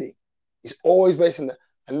team, really. It's always based on that.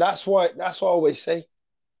 And that's why I always say,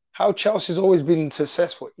 how Chelsea's always been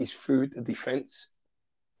successful is through the defense.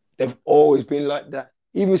 They've always been like that.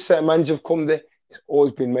 Even certain managers have come there, it's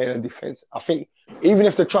always been made on defense. I think even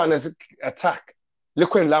if they're trying to attack,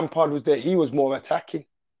 look when Lampard was there, he was more attacking.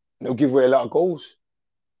 And they'll give away a lot of goals.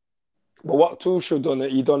 But what Tuchel done,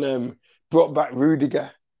 he brought back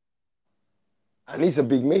Rudiger. And he's a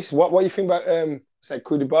big miss. What do you think about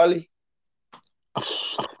Koulibaly?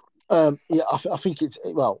 Yeah, I think he's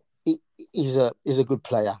a good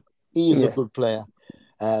player. He is a good player.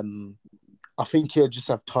 I think he'll just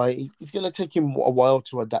have time. It's going to take him a while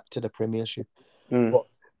to adapt to the Premiership. But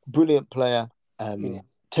brilliant player.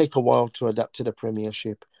 Take a while to adapt to the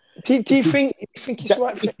Premiership. Do you think it's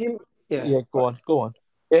right for him? Yeah, go on.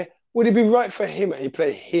 Yeah, would it be right for him and he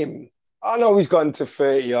play him? I know he's gone to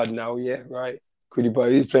 30 odd now, yeah, right.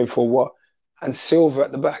 Koulibaly, he's playing for what? And Silva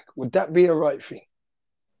at the back. Would that be a right thing?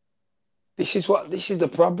 This is the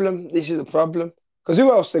problem. Because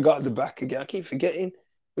who else they got at the back again? I keep forgetting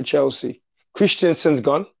with Chelsea. Christensen's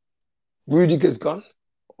gone. Rudiger's gone.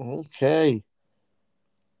 Okay.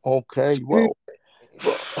 Well,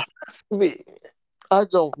 I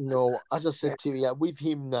don't know. As I said to you, with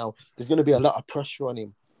him now, there's going to be a lot of pressure on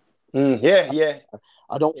him. Yeah.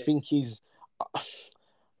 I don't think he's.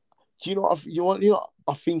 Do you know?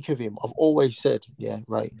 I think of him. I've always said,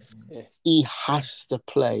 he has to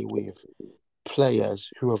play with players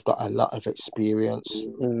who have got a lot of experience.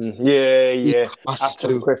 Yeah. I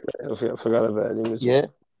forgot about him as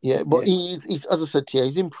well. Yeah, but he's as I said to you,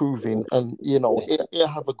 he's improving, and he'll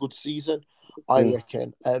have a good season, I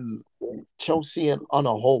reckon. Chelsea on a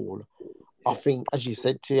whole, I think, as you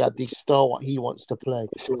said to you, this style what he wants to play,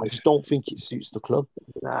 I just don't think it suits the club.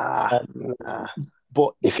 Nah.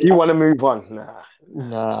 But if you want to move on,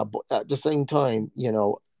 nah. But at the same time,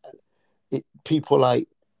 people like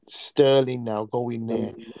Sterling now going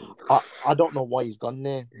there. I don't know why he's gone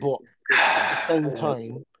there, but at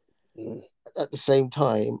the same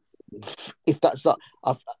time, if that's that,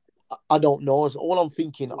 I don't know. All I'm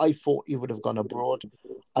thinking, I thought he would have gone abroad.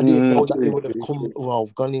 I didn't know that he would have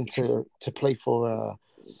gone into to play for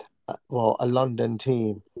a London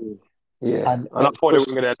team. Yeah, and I thought they were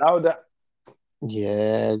going to allow that.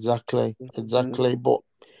 Yeah, exactly. But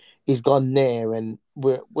he's gone there, and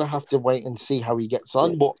we'll have to wait and see how he gets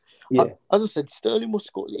on. But as I said, Sterling will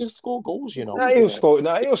score. He'll score goals. He'll score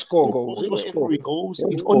goals. Wherever he goes,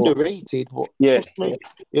 he's underrated, but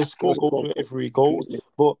he'll score goals wherever he goes.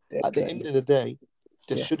 But at the end of the day,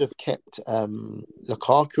 they should have kept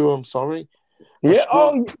Lukaku. I'm sorry. Yeah.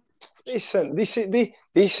 Oh, listen. This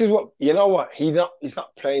is what you know. What he's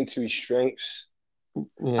not playing to his strengths.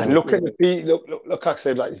 Yeah, and look at the beat. Look, I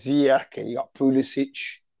said like Ziyech and you got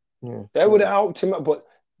Pulisic. Yeah, they would have helped him, but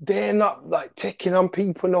they're not taking on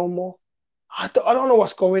people no more. I don't know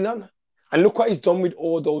what's going on. And look what he's done with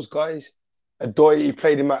all those guys. Adoy, he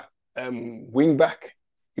played him at wing back.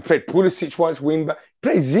 He played Pulisic once wing back. He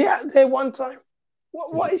played Ziyech there one time.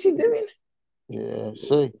 What is he doing? Yeah,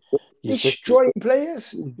 see, he's destroying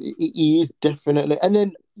players. He is definitely. And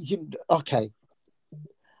then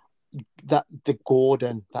that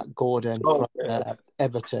Gordon from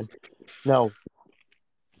Everton. No,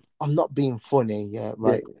 I'm not being funny, yeah,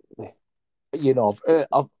 right. Yeah. You know,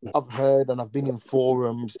 I've heard and I've been in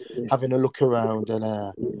forums having a look around,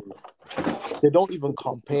 and they don't even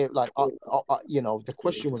compare. Like, you know, the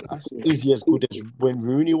question was asked: is he as good as when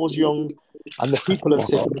Rooney was young? And the people have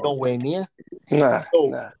said nowhere near. Nah, So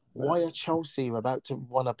nah. why are Chelsea about to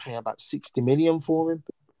want to pay about 60 million for him?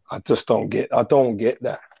 I just don't get. I don't get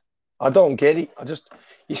that. I don't get it.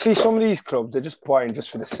 You see, some of these clubs, they're just buying just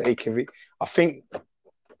for the sake of it. I think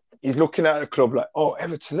he's looking at a club like, oh,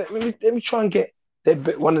 Everton, let me try and get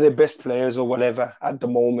one of their best players or whatever at the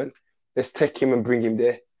moment. Let's take him and bring him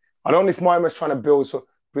there. I don't know if Miami's trying to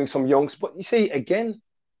bring some youngs, but you see, again,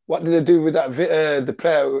 what did they do with that the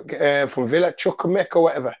player from Villa, Chukwuemeka or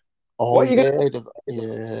whatever? Oh, what are you yeah, gonna?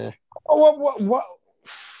 yeah. Oh, what?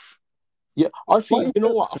 Yeah, I think you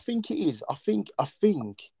know what I think it is. I think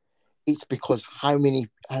it's because how many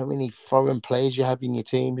foreign players you have in your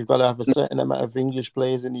team. You've got to have a certain amount of English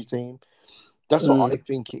players in your team. That's what I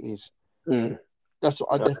think it is. That's what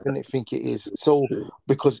I definitely think it is. So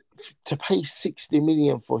because to pay 60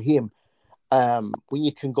 million for him, when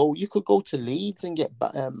you could go to Leeds and get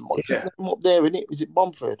what's his name up there, isn't it? Is it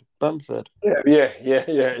Bamford? Yeah.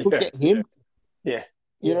 You could get him. Yeah.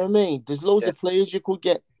 You know what I mean? There's loads of players you could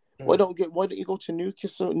get. Why don't you go to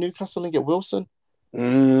Newcastle and get Wilson?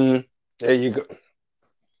 There you go. Do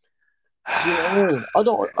you know what I mean?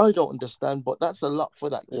 I don't understand, but that's a lot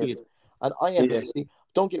for that kid. And I haven't seen.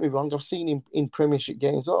 Don't get me wrong. I've seen him in Premiership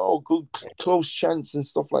games. Oh, good close chance and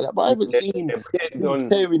stuff like that. But I haven't seen him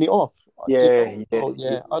tearing it off. Yeah.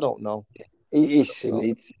 I don't know. He's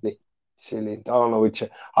silly. It's silly. I don't know which.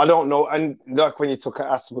 I don't know. And like when you took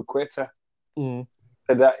Asamoah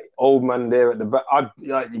that old man there at the back,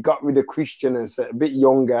 you got rid of Christian and a bit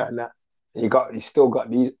younger and that. And you still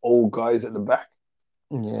got these old guys at the back.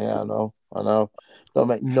 Yeah, I know. Don't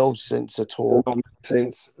make no sense at all. No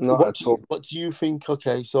sense, not at all. What do you think?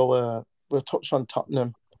 Okay, so we'll touch on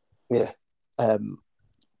Tottenham. Yeah.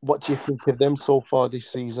 What do you think of them so far this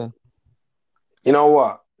season? You know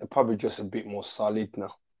what? They're probably just a bit more solid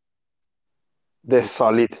now. They're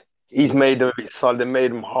solid. He's made them a bit solid. They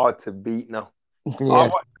made them hard to beat now. Yeah.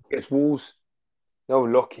 Against Wolves, they were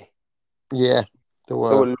lucky. Yeah, they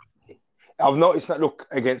were lucky. I've noticed that look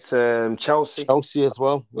against Chelsea. Chelsea as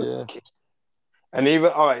well. Yeah. And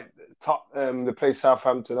even they played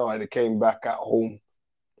Southampton. All right, they came back at home.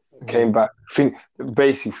 Came back,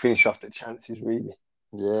 basically finished off the chances. Really.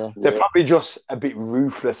 Yeah. They're probably just a bit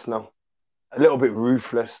ruthless now. A little bit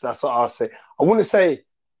ruthless. That's what I'll say. I wouldn't say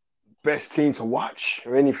best team to watch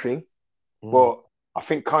or anything, but I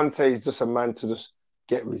think Conte is just a man to just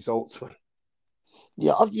get results, man.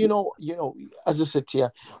 Yeah, you know, as I said to you,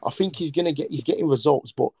 I think he's getting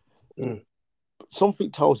results, but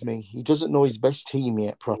something tells me he doesn't know his best team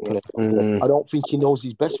yet properly. I don't think he knows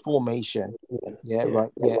his best formation. Right.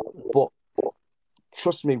 But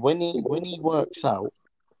trust me, when he works out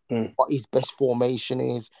what his best formation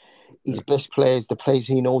is, his best players, the players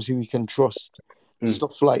he knows who he can trust,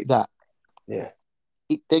 stuff like that. Yeah,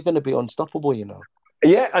 they're going to be unstoppable, you know.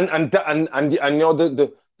 Yeah, and you know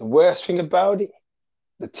the worst thing about it,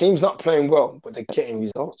 the team's not playing well, but they're getting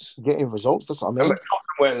results. That's what I mean.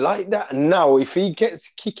 We're like that, and now if he gets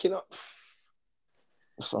kicking up,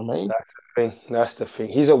 that's what I mean. That's the thing.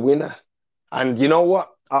 He's a winner, and you know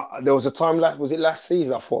what? There was a time last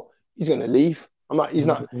season? I thought he's going to leave. I'm like, he's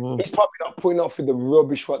not. He's probably not putting up with the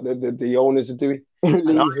rubbish what the owners are doing.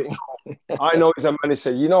 I know he's a man who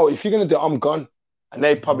said, you know, if you're going to do it, I'm gone. And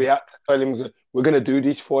they probably had to tell him, we're going to do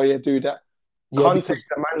this for you, do that. Yeah, can't take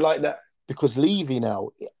a man like that. Because Levy now,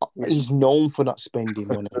 he's known for not spending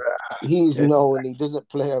money. He's known, he doesn't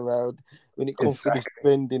play around. When it comes to the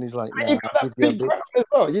spending, he's like, nah, you got that big ground as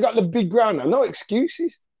well. You got the big ground now. No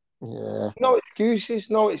excuses. Yeah. No excuses.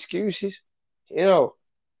 You know,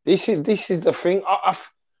 this is the thing.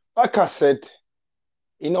 Like I said,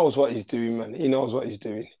 he knows what he's doing, man. He knows what he's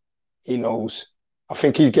doing. He knows. I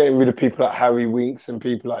think he's getting rid of people like Harry Winks and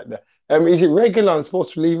people like that. Is it Reguilón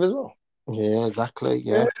supposed to leave as well? Yeah, exactly.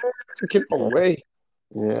 Yeah. Took it away.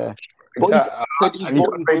 Yeah. But he's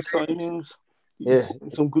gotten good signings. Yeah.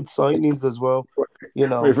 Some good signings as well. You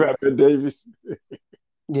know. With Rapper Davis.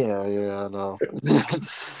 Yeah, I know.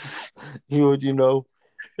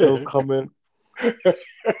 No comment.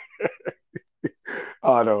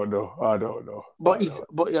 I don't know. But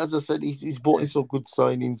as I said, he's brought in some good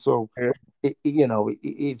signings, so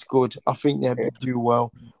it's good. I think they'll do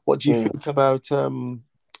well. What do you think about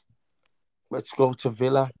let's go to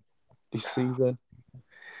Villa this season?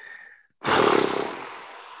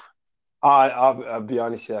 I'll be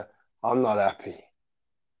honest here. I'm not happy.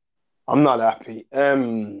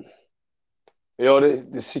 You know,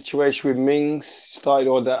 the situation with Mings started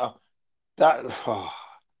all that. That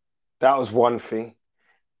that was one thing.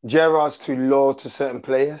 Gerrard's too low to certain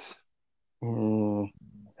players. I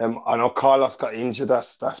know Carlos got injured.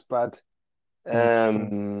 That's bad.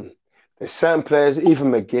 There's certain players, even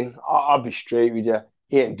McGinn. I'll be straight with you.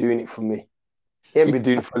 He ain't doing it for me. He ain't been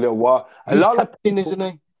doing it for a little while. A He's lot captain, of people, isn't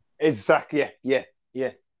he? Exactly. Yeah.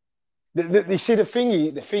 You see, the thing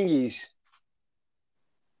is,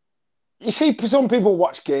 you see, some people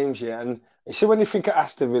watch games, and you see when you think of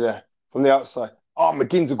Aston Villa from the outside, oh,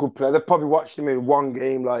 McGinn's a good player. They probably watched him in one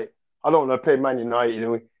game, like, I don't know, played Man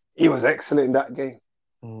United, he was excellent in that game.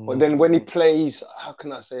 But then when he plays, how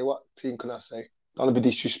can I say, what team can I say? Don't want to be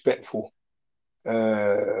disrespectful.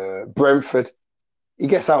 Brentford, he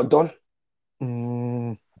gets outdone.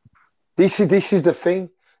 This is the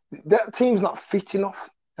thing. That team's not fit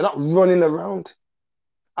enough. They're not running around.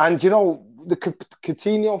 And, the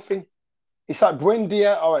Coutinho thing, it's like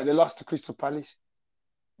Buendia, all right, they lost to Crystal Palace.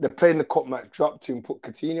 They played in the cup match, dropped him, put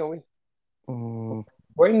Coutinho in.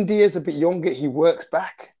 Buendia's a bit younger. He works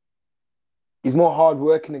back. He's more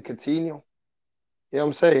hard-working than Coutinho. You know what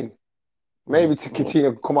I'm saying? Maybe to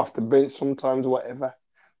Coutinho come off the bench sometimes, whatever.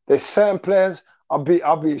 There's certain players,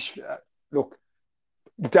 look,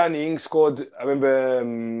 Danny Ings scored, I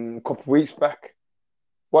remember a couple of weeks back.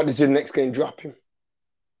 What did the next game drop him?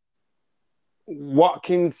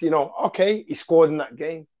 Watkins, okay, he scored in that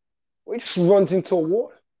game. He just runs into a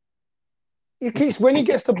wall. When he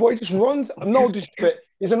gets the ball, he just runs. No disrespect.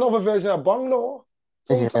 He's another version of Banglo.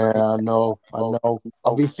 Yeah, I know.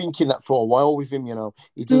 I've been thinking that for a while with him.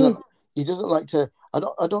 He doesn't like to. I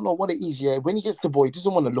don't know what it is. Yeah, when he gets the ball, he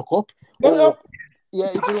doesn't want to look up. He doesn't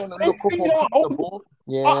want to look up or the ball.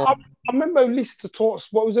 Yeah, I remember listening to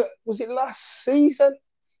talks. What was it? Was it last season?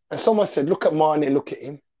 And someone said, "Look at Mane. Look at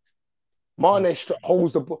him. Mane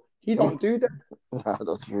holds the ball. He don't do that." Nah,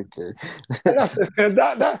 that's okay. And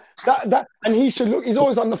that's that. And he should look. He's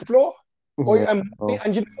always on the floor. And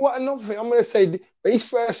you know what? Another thing I'm going to say, his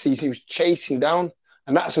first season, he was chasing down,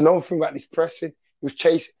 and that's another thing about this pressing. He was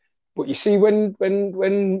chasing, but you see, when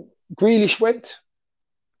Grealish went,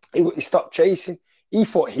 he stopped chasing. He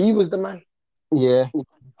thought he was the man. Yeah,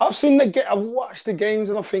 I've watched the games,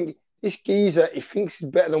 and I think this geezer, he thinks he's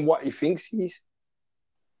better than what he thinks he is,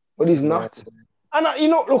 but he's not. And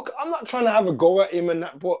look, I'm not trying to have a go at him and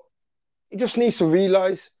that, but he just needs to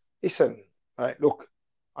realise. Listen, right? Look.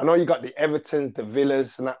 I know you got the Evertons, the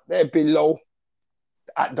Villas, and that. They're below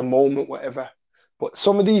at the moment, whatever. But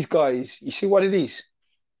some of these guys, you see what it is?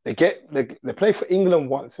 They play for England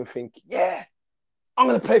once and think, yeah, I'm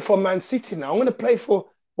going to play for Man City now. I'm going to play for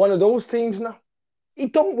one of those teams now.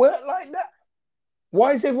 It don't work like that.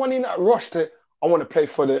 Why is everyone in that rush to, I want to play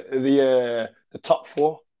for the top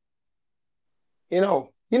four? You're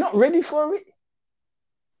not ready for it.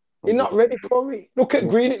 You're not ready for it. Look at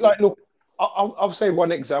Green. I'll say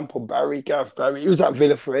one example, Gareth Barry. He was at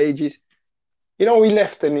Villa for ages. He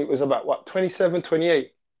left and it was about, 27,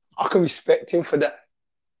 28. I can respect him for that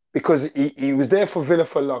because he was there for Villa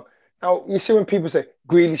for long. Now, you see when people say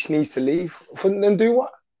Grealish needs to leave, then do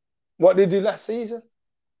what? What did he do last season?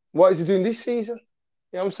 What is he doing this season?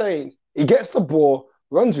 You know what I'm saying? He gets the ball,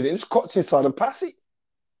 runs with it, and just cuts inside and pass it.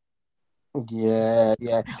 Yeah.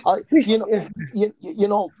 You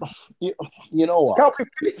know what? Calvin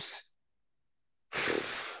Phillips.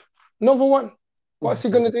 Another one. What's he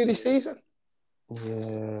going to do this season?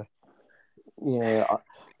 Yeah.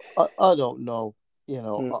 I don't know.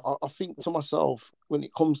 I think to myself when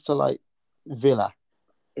it comes to like Villa,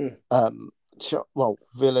 Villa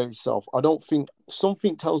itself, I don't think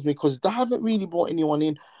something tells me because they haven't really brought anyone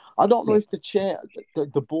in. I don't know if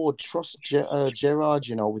the board trusts Gerrard,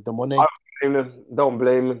 with the money. Don't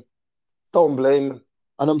blame him.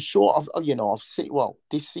 And I'm sure I've seen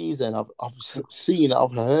this season I've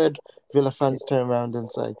heard Villa fans turn around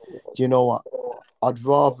and say, "Do you know what? I'd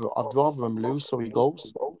rather him lose so he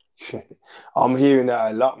goes." I'm hearing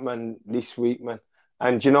that a lot, man, this week, man.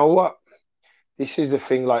 And you know what? This is the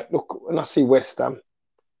thing. Like, look, when I see West Ham,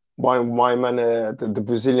 my man, the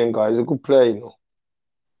Brazilian guy is a good player,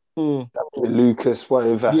 Lucas,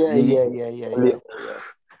 whatever. Yeah.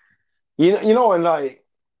 And like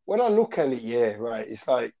when I look at it, right, it's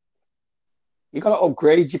like you gotta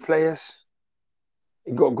upgrade your players.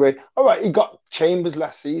 You got upgrade. All right, he got Chambers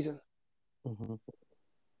last season. Mm-hmm.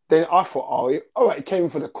 Then I thought, all right, he came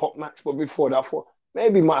for the cup match, but before that, I thought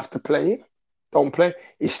maybe he might have to play him. Don't play.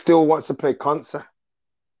 He still wants to play Konsa.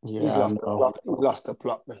 Yeah, He's lost the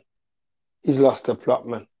plot, man. He's lost the plot,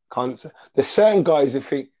 man. Konsa. There's certain guys who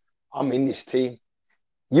think I'm in this team.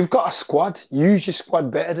 You've got a squad. Use your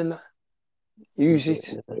squad better than that. Use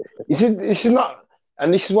it. You should not.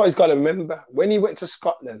 And this is what he's got to remember. When he went to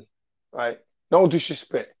Scotland, right? No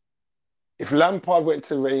disrespect. If Lampard went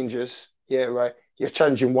to Rangers, yeah, right, you're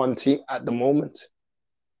challenging one team at the moment.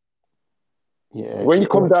 Yeah. When you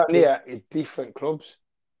come down here, it's different clubs.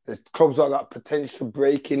 There's clubs that got potential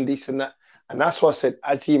breaking this and that. And that's why I said,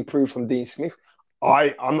 as he improved from Dean Smith,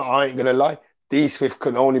 I ain't gonna lie. Dean Smith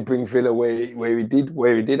could only bring Villa where he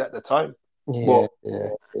did at the time. Yeah, but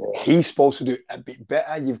he's supposed to do a bit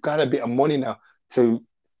better. You've got a bit of money now to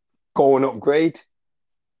go and upgrade.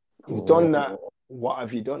 You've done that. What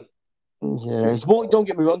have you done? Yeah, don't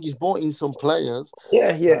get me wrong, he's bought in some players.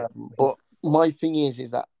 Yeah. But my thing is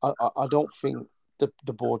that I don't think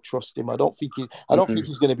the board trusts him. I don't think think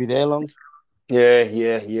he's going to be there long. Yeah.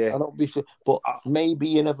 I don't be, but maybe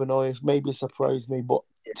you never know. Maybe surprise me. But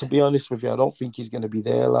to be honest with you, I don't think he's going to be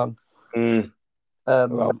there long.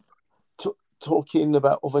 Talking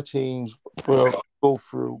about other teams, we'll go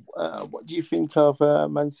through. What do you think of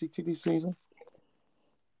Man City this season?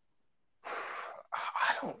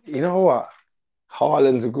 You know what?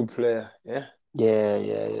 Haaland's a good player. Yeah. Yeah.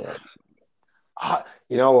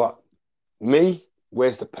 You know what?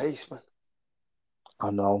 Where's the pace, man?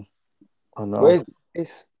 I know. Where's the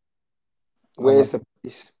pace? Where's the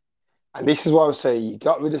pace? And this is what I was saying. You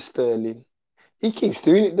got rid of Sterling. He keeps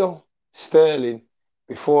doing it though. Sterling.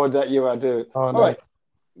 Before that, you had all right.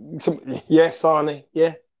 Sane.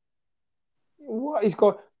 Yeah. What he's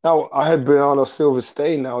got now? I had Bernardo Silva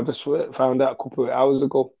staying now. I just found out a couple of hours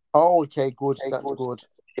ago. Oh, okay, good. That's good.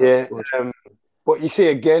 Yeah. But you see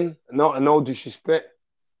again, no disrespect.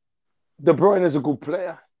 De Bruyne is a good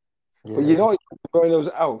player. Yeah. But you know, De Bruyne was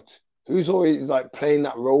out. Who's always like playing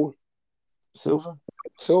that role? Silva.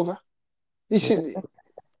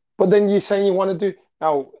 But then you're saying you want to do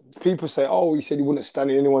now. People say, "Oh, he said he wouldn't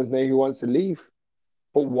stand in anyone's name. He wants to leave."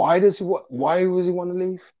 But why does he? Why does he want to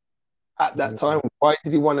leave at that time? Why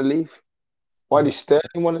did he want to leave? Why did Sterling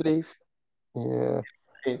want to leave? Yeah.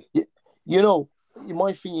 You know,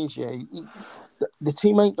 my thing is,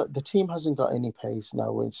 the team hasn't got any pace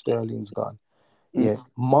now when Sterling's gone. Yeah,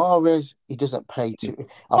 Mahrez, he doesn't pay to.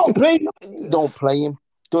 Don't play him.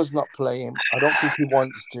 Does not play him. I don't think he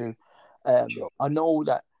wants to. I know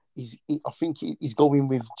that I think he's going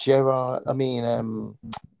with Gerard. I mean,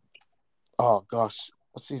 oh gosh,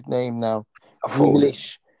 what's his name now?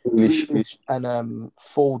 Grealish and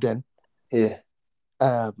Foden. Yeah.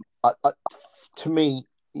 To me,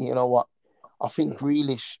 you know what? I think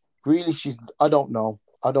Grealish is. I don't know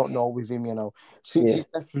with him. You know, since he's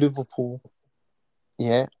left Liverpool.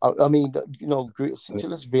 Yeah, I mean, you know, since he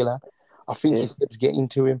left Villa, I think his head's getting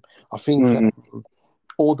to him. I think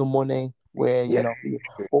all the money,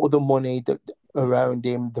 all the money that around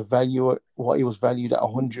him, the value, what he was valued at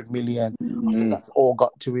 100 million, I think that's all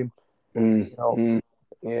got to him. You know,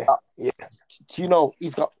 you know,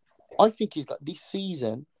 I think he's got this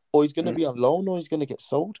season, or he's going to be on loan, or he's going to get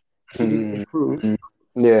sold if he doesn't improve.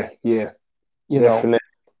 Yeah. You Definitely.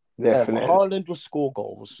 Haaland will score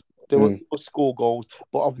goals. They will score goals,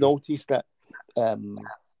 but I've noticed that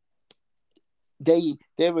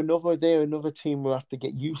they're another team who have to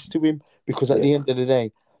get used to him, because at the end of the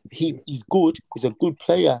day, he's good. He's a good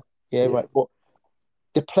player. Yeah, right. But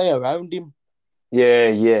the play around him.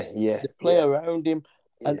 Yeah. The play around him,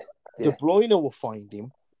 and De Bruyne will find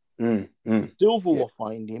him. Silva will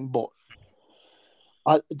find him, but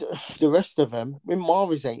the rest of them, when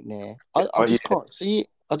Mahrez ain't there, I just can't see it.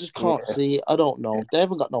 I just can't see it. I don't know. They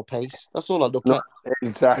haven't got no pace. That's all I look at.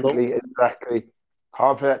 Exactly.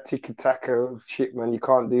 Can't play that tiki-taka shit, man. You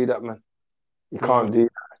can't do that, man. You can't do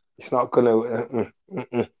that. It's not going to...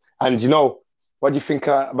 And you know, what do you think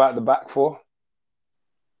about the back four?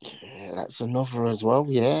 Yeah, that's another as well,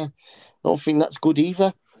 yeah. I don't think that's good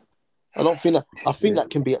either. I think that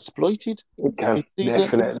can be exploited. It can,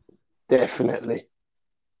 definitely.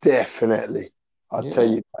 I'll tell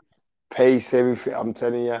you that. Pace, everything. I'm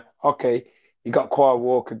telling you. Okay, you got Kyle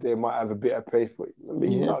Walker there, might have a bit of pace, but I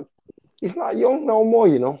mean, he's not young no more,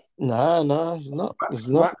 you know. No, he's not. He's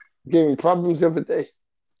not. Giving problems the other day.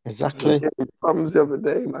 Exactly. Problems the other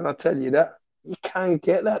day, man. I tell you that. You can't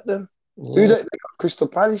get that then. Who they got Crystal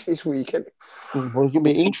Palace this weekend? Well, it's going to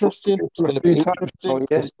be interesting. It's going to be interesting.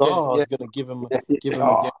 The Star is going to give him a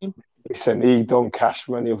game. Listen, he done cash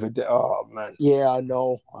money the other day. Oh, man. Yeah, I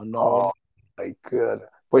know. Oh, my God.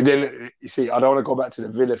 But then, you see, I don't want to go back to the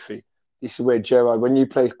Villa thing. This is where Gerrard, when you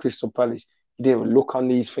play Crystal Palace, you didn't even look on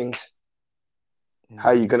these things. How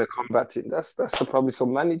are you going to combat it? That's the problem with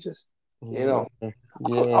some managers, you know.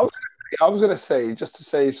 Yeah. I was going to say, just to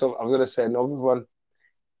say something, I was going to say another one.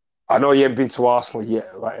 I know you haven't been to Arsenal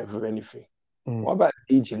yet, right, or anything. What about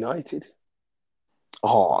Leeds United?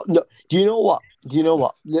 Oh no! Do you know what?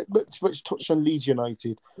 Let's touch on Leeds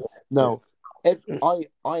United. No,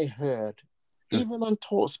 I heard even on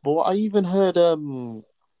TalkSport. I even heard a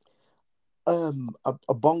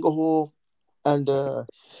Bongo and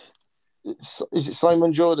is it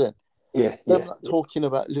Simon Jordan? Yeah, Them not talking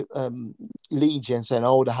about Leeds and saying,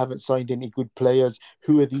 "Oh, they haven't signed any good players.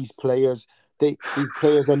 Who are these players? These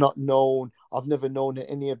players are not known. I've never known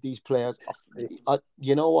any of these players."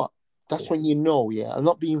 You know what? That's when you know. Yeah, I'm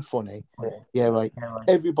not being funny. Yeah, right.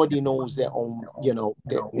 Everybody knows their own. You know,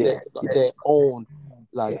 their own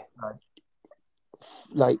like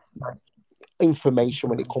information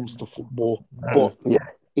when it comes to football. But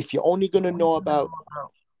if you're only gonna know about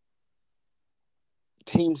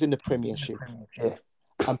teams in the Premiership,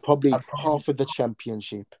 and probably half of the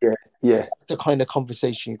Championship. That's the kind of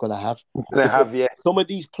conversation you're gonna have. Some of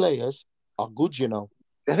these players are good, you know.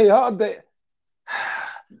 They are.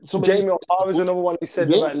 Jamie O'Hara is another one who said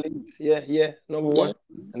about Leeds. Another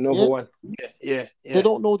one. They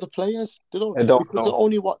don't know the players. They don't because know.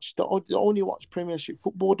 They only watch Premiership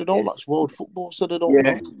football. They don't watch world football, so they don't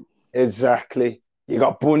know. Exactly. You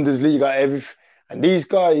got Bundesliga, you got everything, and these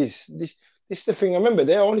guys. This is the thing. I remember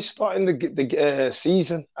they're only starting the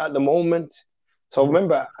season at the moment. So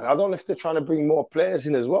remember, I don't know if they're trying to bring more players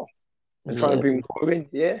in as well. They're trying to bring more in.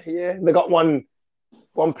 Yeah. They got one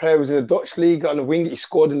player who was in the Dutch league on the wing. He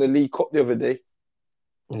scored in the League Cup the other day.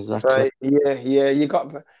 Exactly. Right? Yeah. You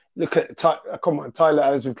got look at Tyler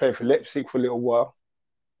Adams been playing for Leipzig for a little while.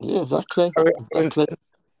 Yeah, exactly.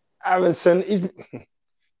 Aaronson, he's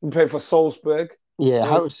been playing for Salzburg. Yeah,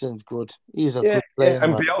 Harrison's good. He's a good player.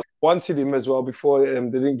 And Bielsa wanted him as well before they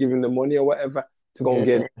didn't give him the money or whatever to go and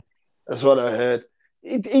get him. That's what I heard.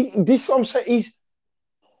 This what I'm saying.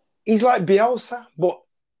 He's like Bielsa, but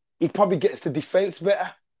he probably gets the defense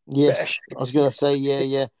better. Yes, I was gonna say,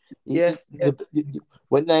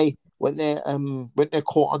 when they're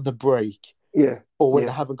caught on the break, or when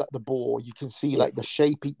they haven't got the ball, you can see like the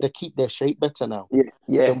shape. They keep their shape better now,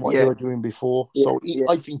 than what they were doing before. So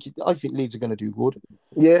I think Leeds are gonna do good.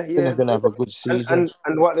 They're gonna have a good season.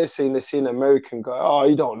 And what they're seeing an American guy. Oh,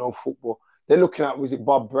 you don't know football. They're looking at, was it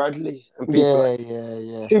Bob Bradley and people?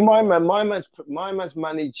 See, my man's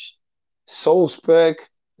managed Salzburg,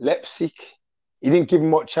 Leipzig. He didn't give him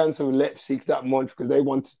much chance of Leipzig that month because they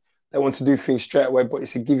want to do things straight away. But he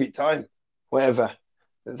said, give it time, whatever.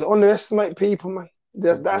 It's underestimate people, man.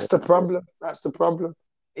 That's the problem. That's the problem.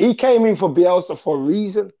 He came in for Bielsa for a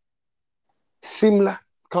reason.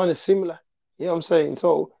 Kind of similar. You know what I'm saying?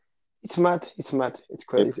 So it's mad. It's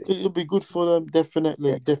crazy. It'll be good for them,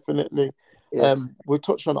 definitely. Yeah. We'll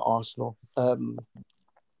touch on Arsenal.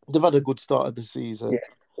 They've had a good start of the season.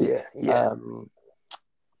 Yeah.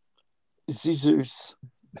 Jesus.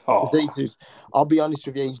 I'll be honest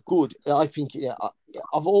with you, he's good. I think,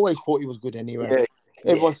 I've always thought he was good anyway.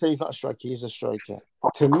 Everyone says he's not a striker, he's a striker.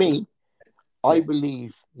 To me, I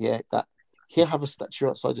believe, that he'll have a statue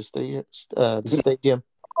outside the stadium.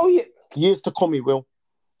 Oh, yeah. Years to come, he will.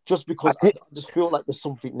 Just because I just feel like there's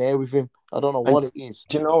something there with him. I don't know what it is.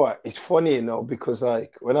 Do you know what? It's funny, because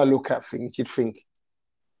like when I look at things, you'd think,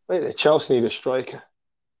 wait, Chelsea need a striker.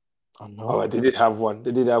 I know. Oh, they did have one,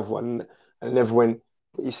 and it never went.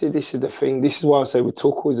 But you see, this is the thing. This is why I say with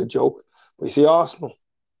Tuchel is a joke. But you see, Arsenal,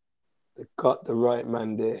 they got the right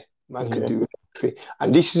man there. Man could do everything.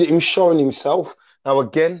 And this is him showing himself. Now,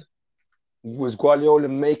 again, was Guardiola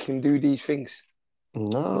making him do these things?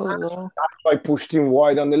 No. That's why I pushed him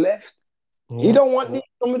wide on the left. He don't want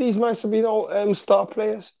some of these men to be star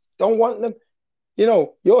players. Don't want them.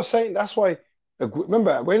 You're saying that's why.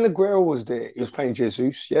 Remember, when Aguero was there, he was playing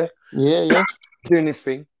Jesus, yeah? Yeah. Doing this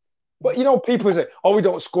thing. But, people say, we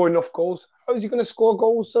don't score enough goals. How is he going to score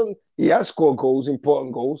goals? He has scored goals,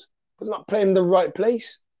 important goals, but not playing in the right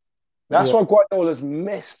place. That's why Guardiola's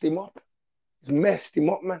messed him up. He's messed him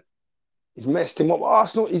up, man. He's messed him up.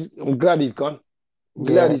 Arsenal, I'm glad he's gone. I'm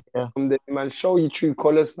glad he's come there, man. Show your true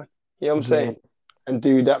colours, man. You know what I'm saying? And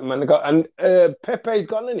do that, man. And Pepe's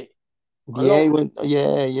gone, isn't he?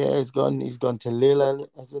 He's gone. He's gone to Lille,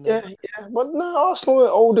 hasn't he? Yeah. But no, Arsenal,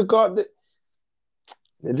 older guy.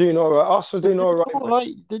 They're doing all right. Arsenal's doing all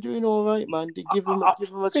right. They're doing all right, man. They give them a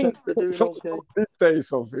chance to do okay. Let me tell you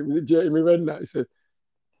something. Was it Jeremy Redknapp? He said,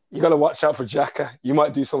 you got to watch out for Xhaka. You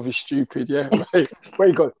might do something stupid, yeah? Right? Where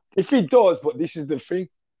you go? If he does, but this is the thing,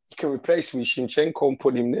 you can replace him with Zinchenko and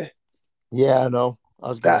put him there. Yeah, I know.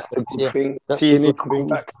 That's the good thing. That's the good thing.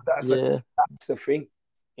 That's the thing.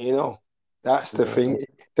 That's the thing.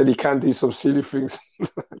 That he can do some silly things.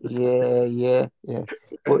 Yeah.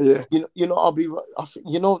 But, I'll be.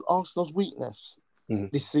 Arsenal's weakness. Mm-hmm.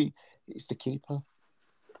 It's the keeper.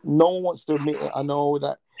 no one wants to admit it. I know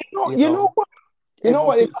that, You know what? You know everyone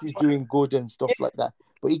what? thinks he's doing good and stuff like that,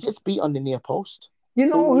 but he gets beat on the near post You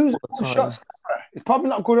know all who's the a good time. shot stopper? It's probably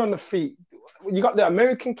not good on the feet. You got the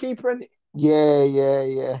American keeper, in it.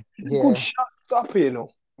 Yeah. Good shot stopper, you know.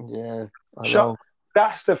 Yeah, I know.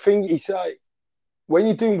 That's the thing. He's like, when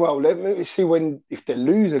you're doing well, let me see if they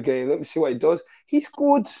lose a game. Let me see what he does. He's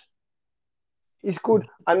good. He's good,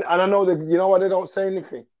 and I know that, you know why they don't say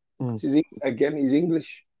anything. He's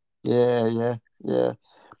English. Yeah.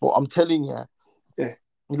 But I'm telling you, yeah,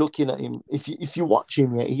 looking at him, if you watch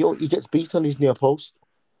him, he gets beat on his near post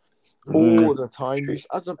all the time.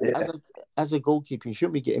 As a goalkeeper, you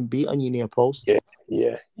shouldn't be getting beat on your near post.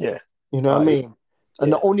 Yeah. You know what I mean?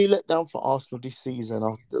 And the only letdown for Arsenal this season,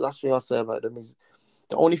 the last thing I'll say about them is,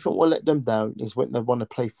 the only thing will let them down is when they want to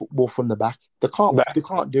play football from the back. They can't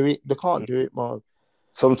do it. They can't do it, man.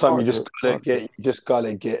 Sometimes you just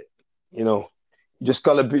gotta get, you know, you just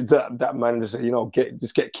gotta be that man. Just, you know, get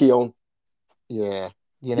Keown. Yeah,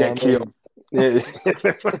 you know get Keown. Yeah.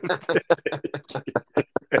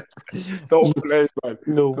 Don't play, man.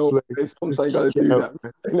 No, don't play. Sometimes you gotta do that,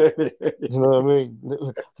 man. You know what I mean?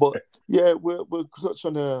 But yeah, we'll touch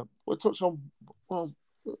on well,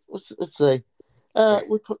 let's say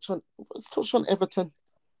let's touch on Everton.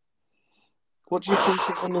 What do you think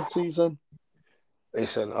of them this season?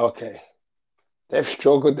 Listen, okay. They've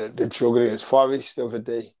struggled. They struggled against Forest the other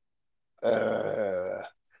day.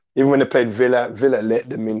 Even when they played Villa let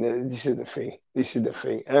them in. This is the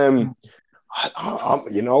thing.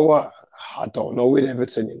 You know what? I don't know with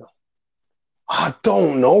Everton, you know. I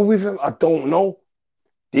don't know with them. I don't know.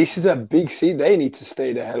 This is a big seed. They need to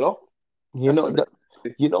stay the hell up. You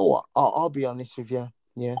know what? I'll be honest with you.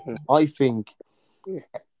 Yeah. I think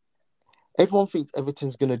everyone thinks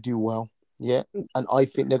Everton's going to do well. Yeah. And I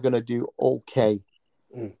think they're going to do okay.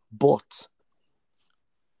 But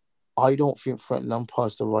I don't think Frank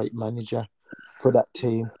Lampard's the right manager for that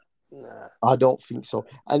team. Nah. I don't think so.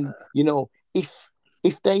 And you know, if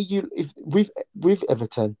with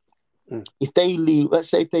Everton, if they leave, let's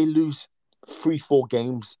say if they lose 3-4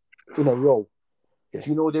 games in a row,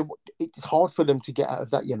 you know, it's hard for them to get out of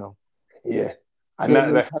that. You know. Yeah, and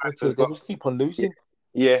they just keep on losing.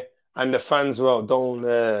 Yeah, and the fans, don't.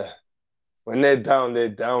 When they're down,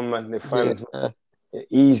 man. The fans,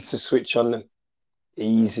 easy to switch on them,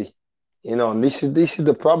 easy. You know, and this is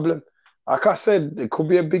the problem. Like I said, it could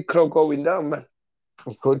be a big club going down, man.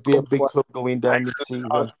 It could be a big club going down this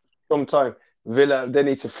season. Sometimes Villa, they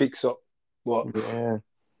need to fix up. But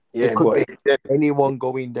it could be anyone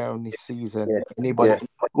going down this season. Yeah. Anybody. Yeah.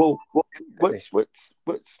 Well,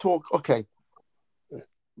 let's talk. Okay.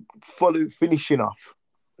 Finishing off.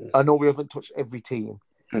 I know we haven't touched every team.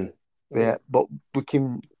 Yeah, but we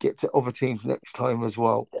can get to other teams next time as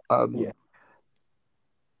well.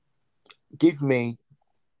 Give me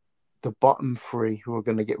the bottom three who are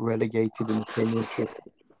going to get relegated in the Premiership.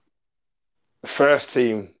 First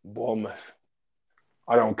team, Bournemouth.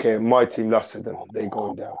 I don't care. My team lost to them. They're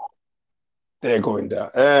going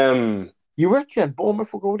down. You reckon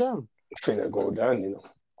Bournemouth will go down? I think they'll go down, you know.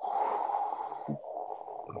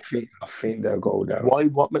 I think they'll go down. Why?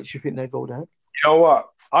 What makes you think they'll go down? You know what?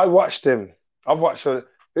 I watched them. I've watched them.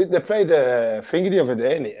 They played a thingy the other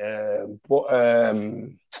day, innit?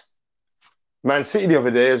 Man City the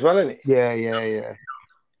other day as well, innit? Yeah.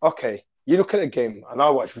 Okay, you look at the game, and I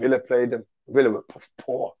watched Villa play them. Villa were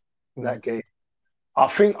poor that game. I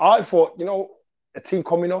thought, you know, a team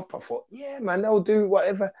coming up, I thought, yeah, man, they'll do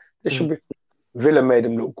whatever. They should be. Villa made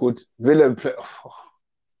them look good. Villa play.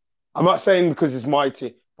 I'm not saying because it's my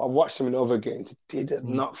team, but I've watched them in other games. It did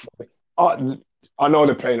not for me. I know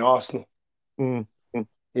they're playing Arsenal.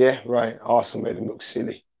 Yeah, right. Arsenal made them look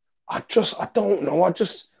silly. I don't know.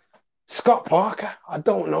 Scott Parker, I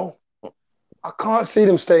don't know. I can't see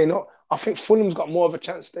them staying up. I think Fulham's got more of a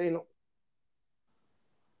chance staying up.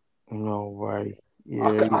 No way. Yeah,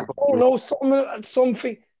 I don't know.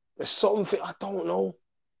 Something. There's something. I don't know.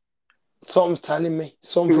 Something's telling me.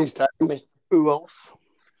 Something's telling me. Who else?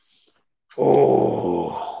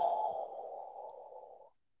 Oh.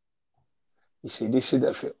 You see, this is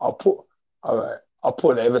the thing. I'll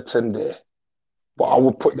put Everton there. But I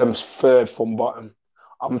would put them third from bottom.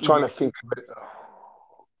 I'm trying to think of it.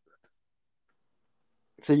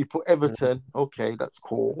 So you put Everton. Okay, that's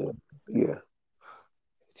cool. Yeah.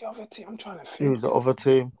 The other team, I'm trying to think. Who's the other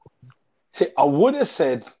team? See, I would have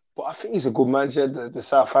said, but I think he's a good manager, the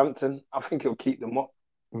Southampton. I think he'll keep them up.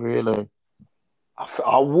 Really?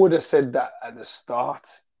 I would have said that at the start.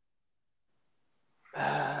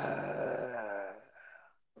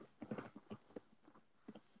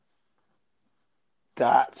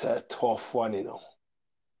 That's a tough one, you know.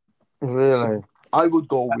 Really, I would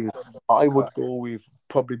go with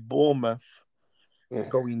probably Bournemouth Yeah,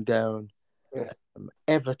 going down, yeah,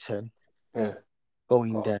 Everton yeah.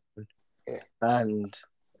 going Oh, down, yeah. and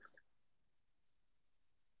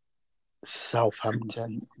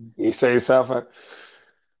Southampton. You say yourself, I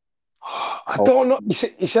Oh, don't know. You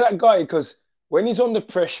see that guy because when he's under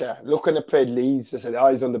pressure, look when they played Leeds, they said, "Oh,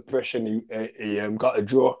 he's under pressure," and he got a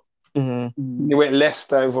draw. He went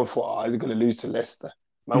Leicester. Everyone thought, "Oh, he's going to lose to Leicester."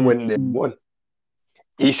 Man went there and won.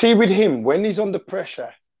 You see, with him, when he's under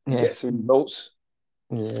pressure, he yeah, gets results.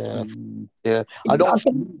 yeah, yeah. I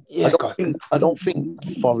Yeah, don't God. I don't think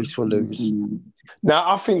Forest will lose.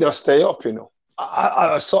 Now I think they'll stay up. You know,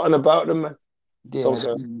 I something about them, man. Yeah, What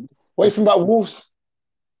do you think about Wolves?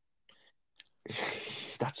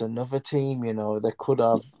 that's another team. They could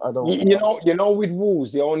have. I don't. With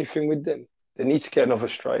Wolves, the only thing with them, they need to get another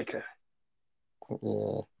striker.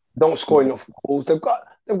 Yeah, Don't score enough goals. They've got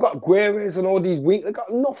Guerres and all these wing. They've got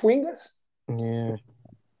enough wingers. yeah.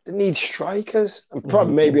 They need strikers and Mhm.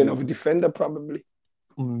 probably maybe another defender. Probably.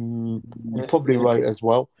 You're Yeah. probably right as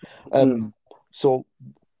well. Mm. So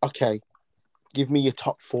okay, give me your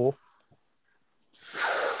top four.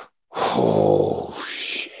 Oh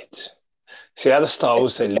shit! See, at the start, I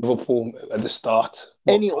would say Liverpool at the start.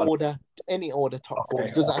 But Any order, top four. okay,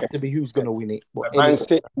 It doesn't okay. have to be who's going to win it, but any. Man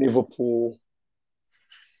City, Liverpool.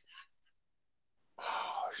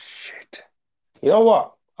 Oh shit! You know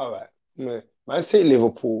what? All right, Man City,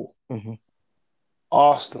 Liverpool, Mm-hmm,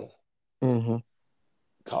 Arsenal, mm-hmm.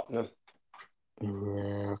 Tottenham.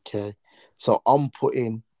 Yeah, okay. So I'm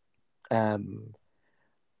putting um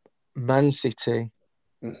Man City,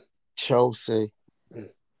 Mm, Chelsea, mm,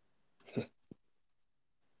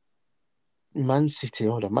 Man City.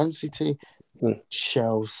 Hold on, Man City, mm,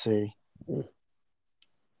 Chelsea, mm.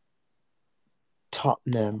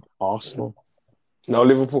 Tottenham, Arsenal. No,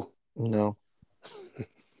 Liverpool. No,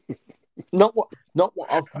 not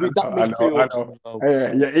what I've with that I know, I midfield. know. No,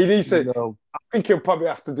 Yeah, yeah. He needs to. no. I think he'll probably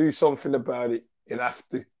have to do something about it. He'll have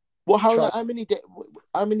to Well, try. how many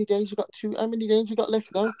days we got? How many days we got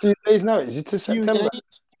left now? A few days now. Is it to Few September?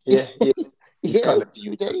 days. Yeah, yeah. He's Yeah, got a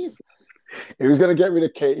few days. If he's gonna get rid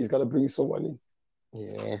of Kate, he's got to bring someone in.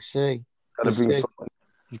 Yeah, see, Got to you bring see, someone.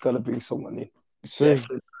 He's got to bring someone in. see,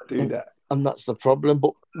 Definitely gotta do and, that. and that's the problem.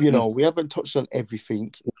 But Mm. we haven't touched on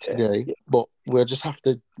everything Yeah, today. yeah, But we'll just have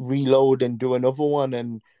to reload and do another one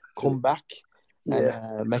and so, come back and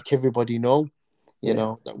yeah, make everybody know,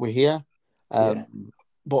 yeah, that we're here. yeah.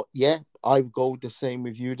 But yeah, I go the same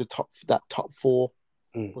with you. That top four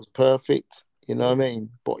Mm. was perfect. You know what I mean?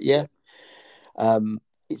 But yeah,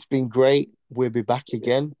 it's been great. We'll be back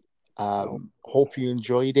again. Oh, Hope you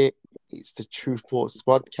enjoyed it. It's the Truth Sports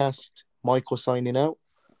podcast. Michael signing out.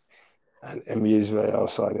 and Emmy Israel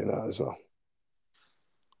signing out as well.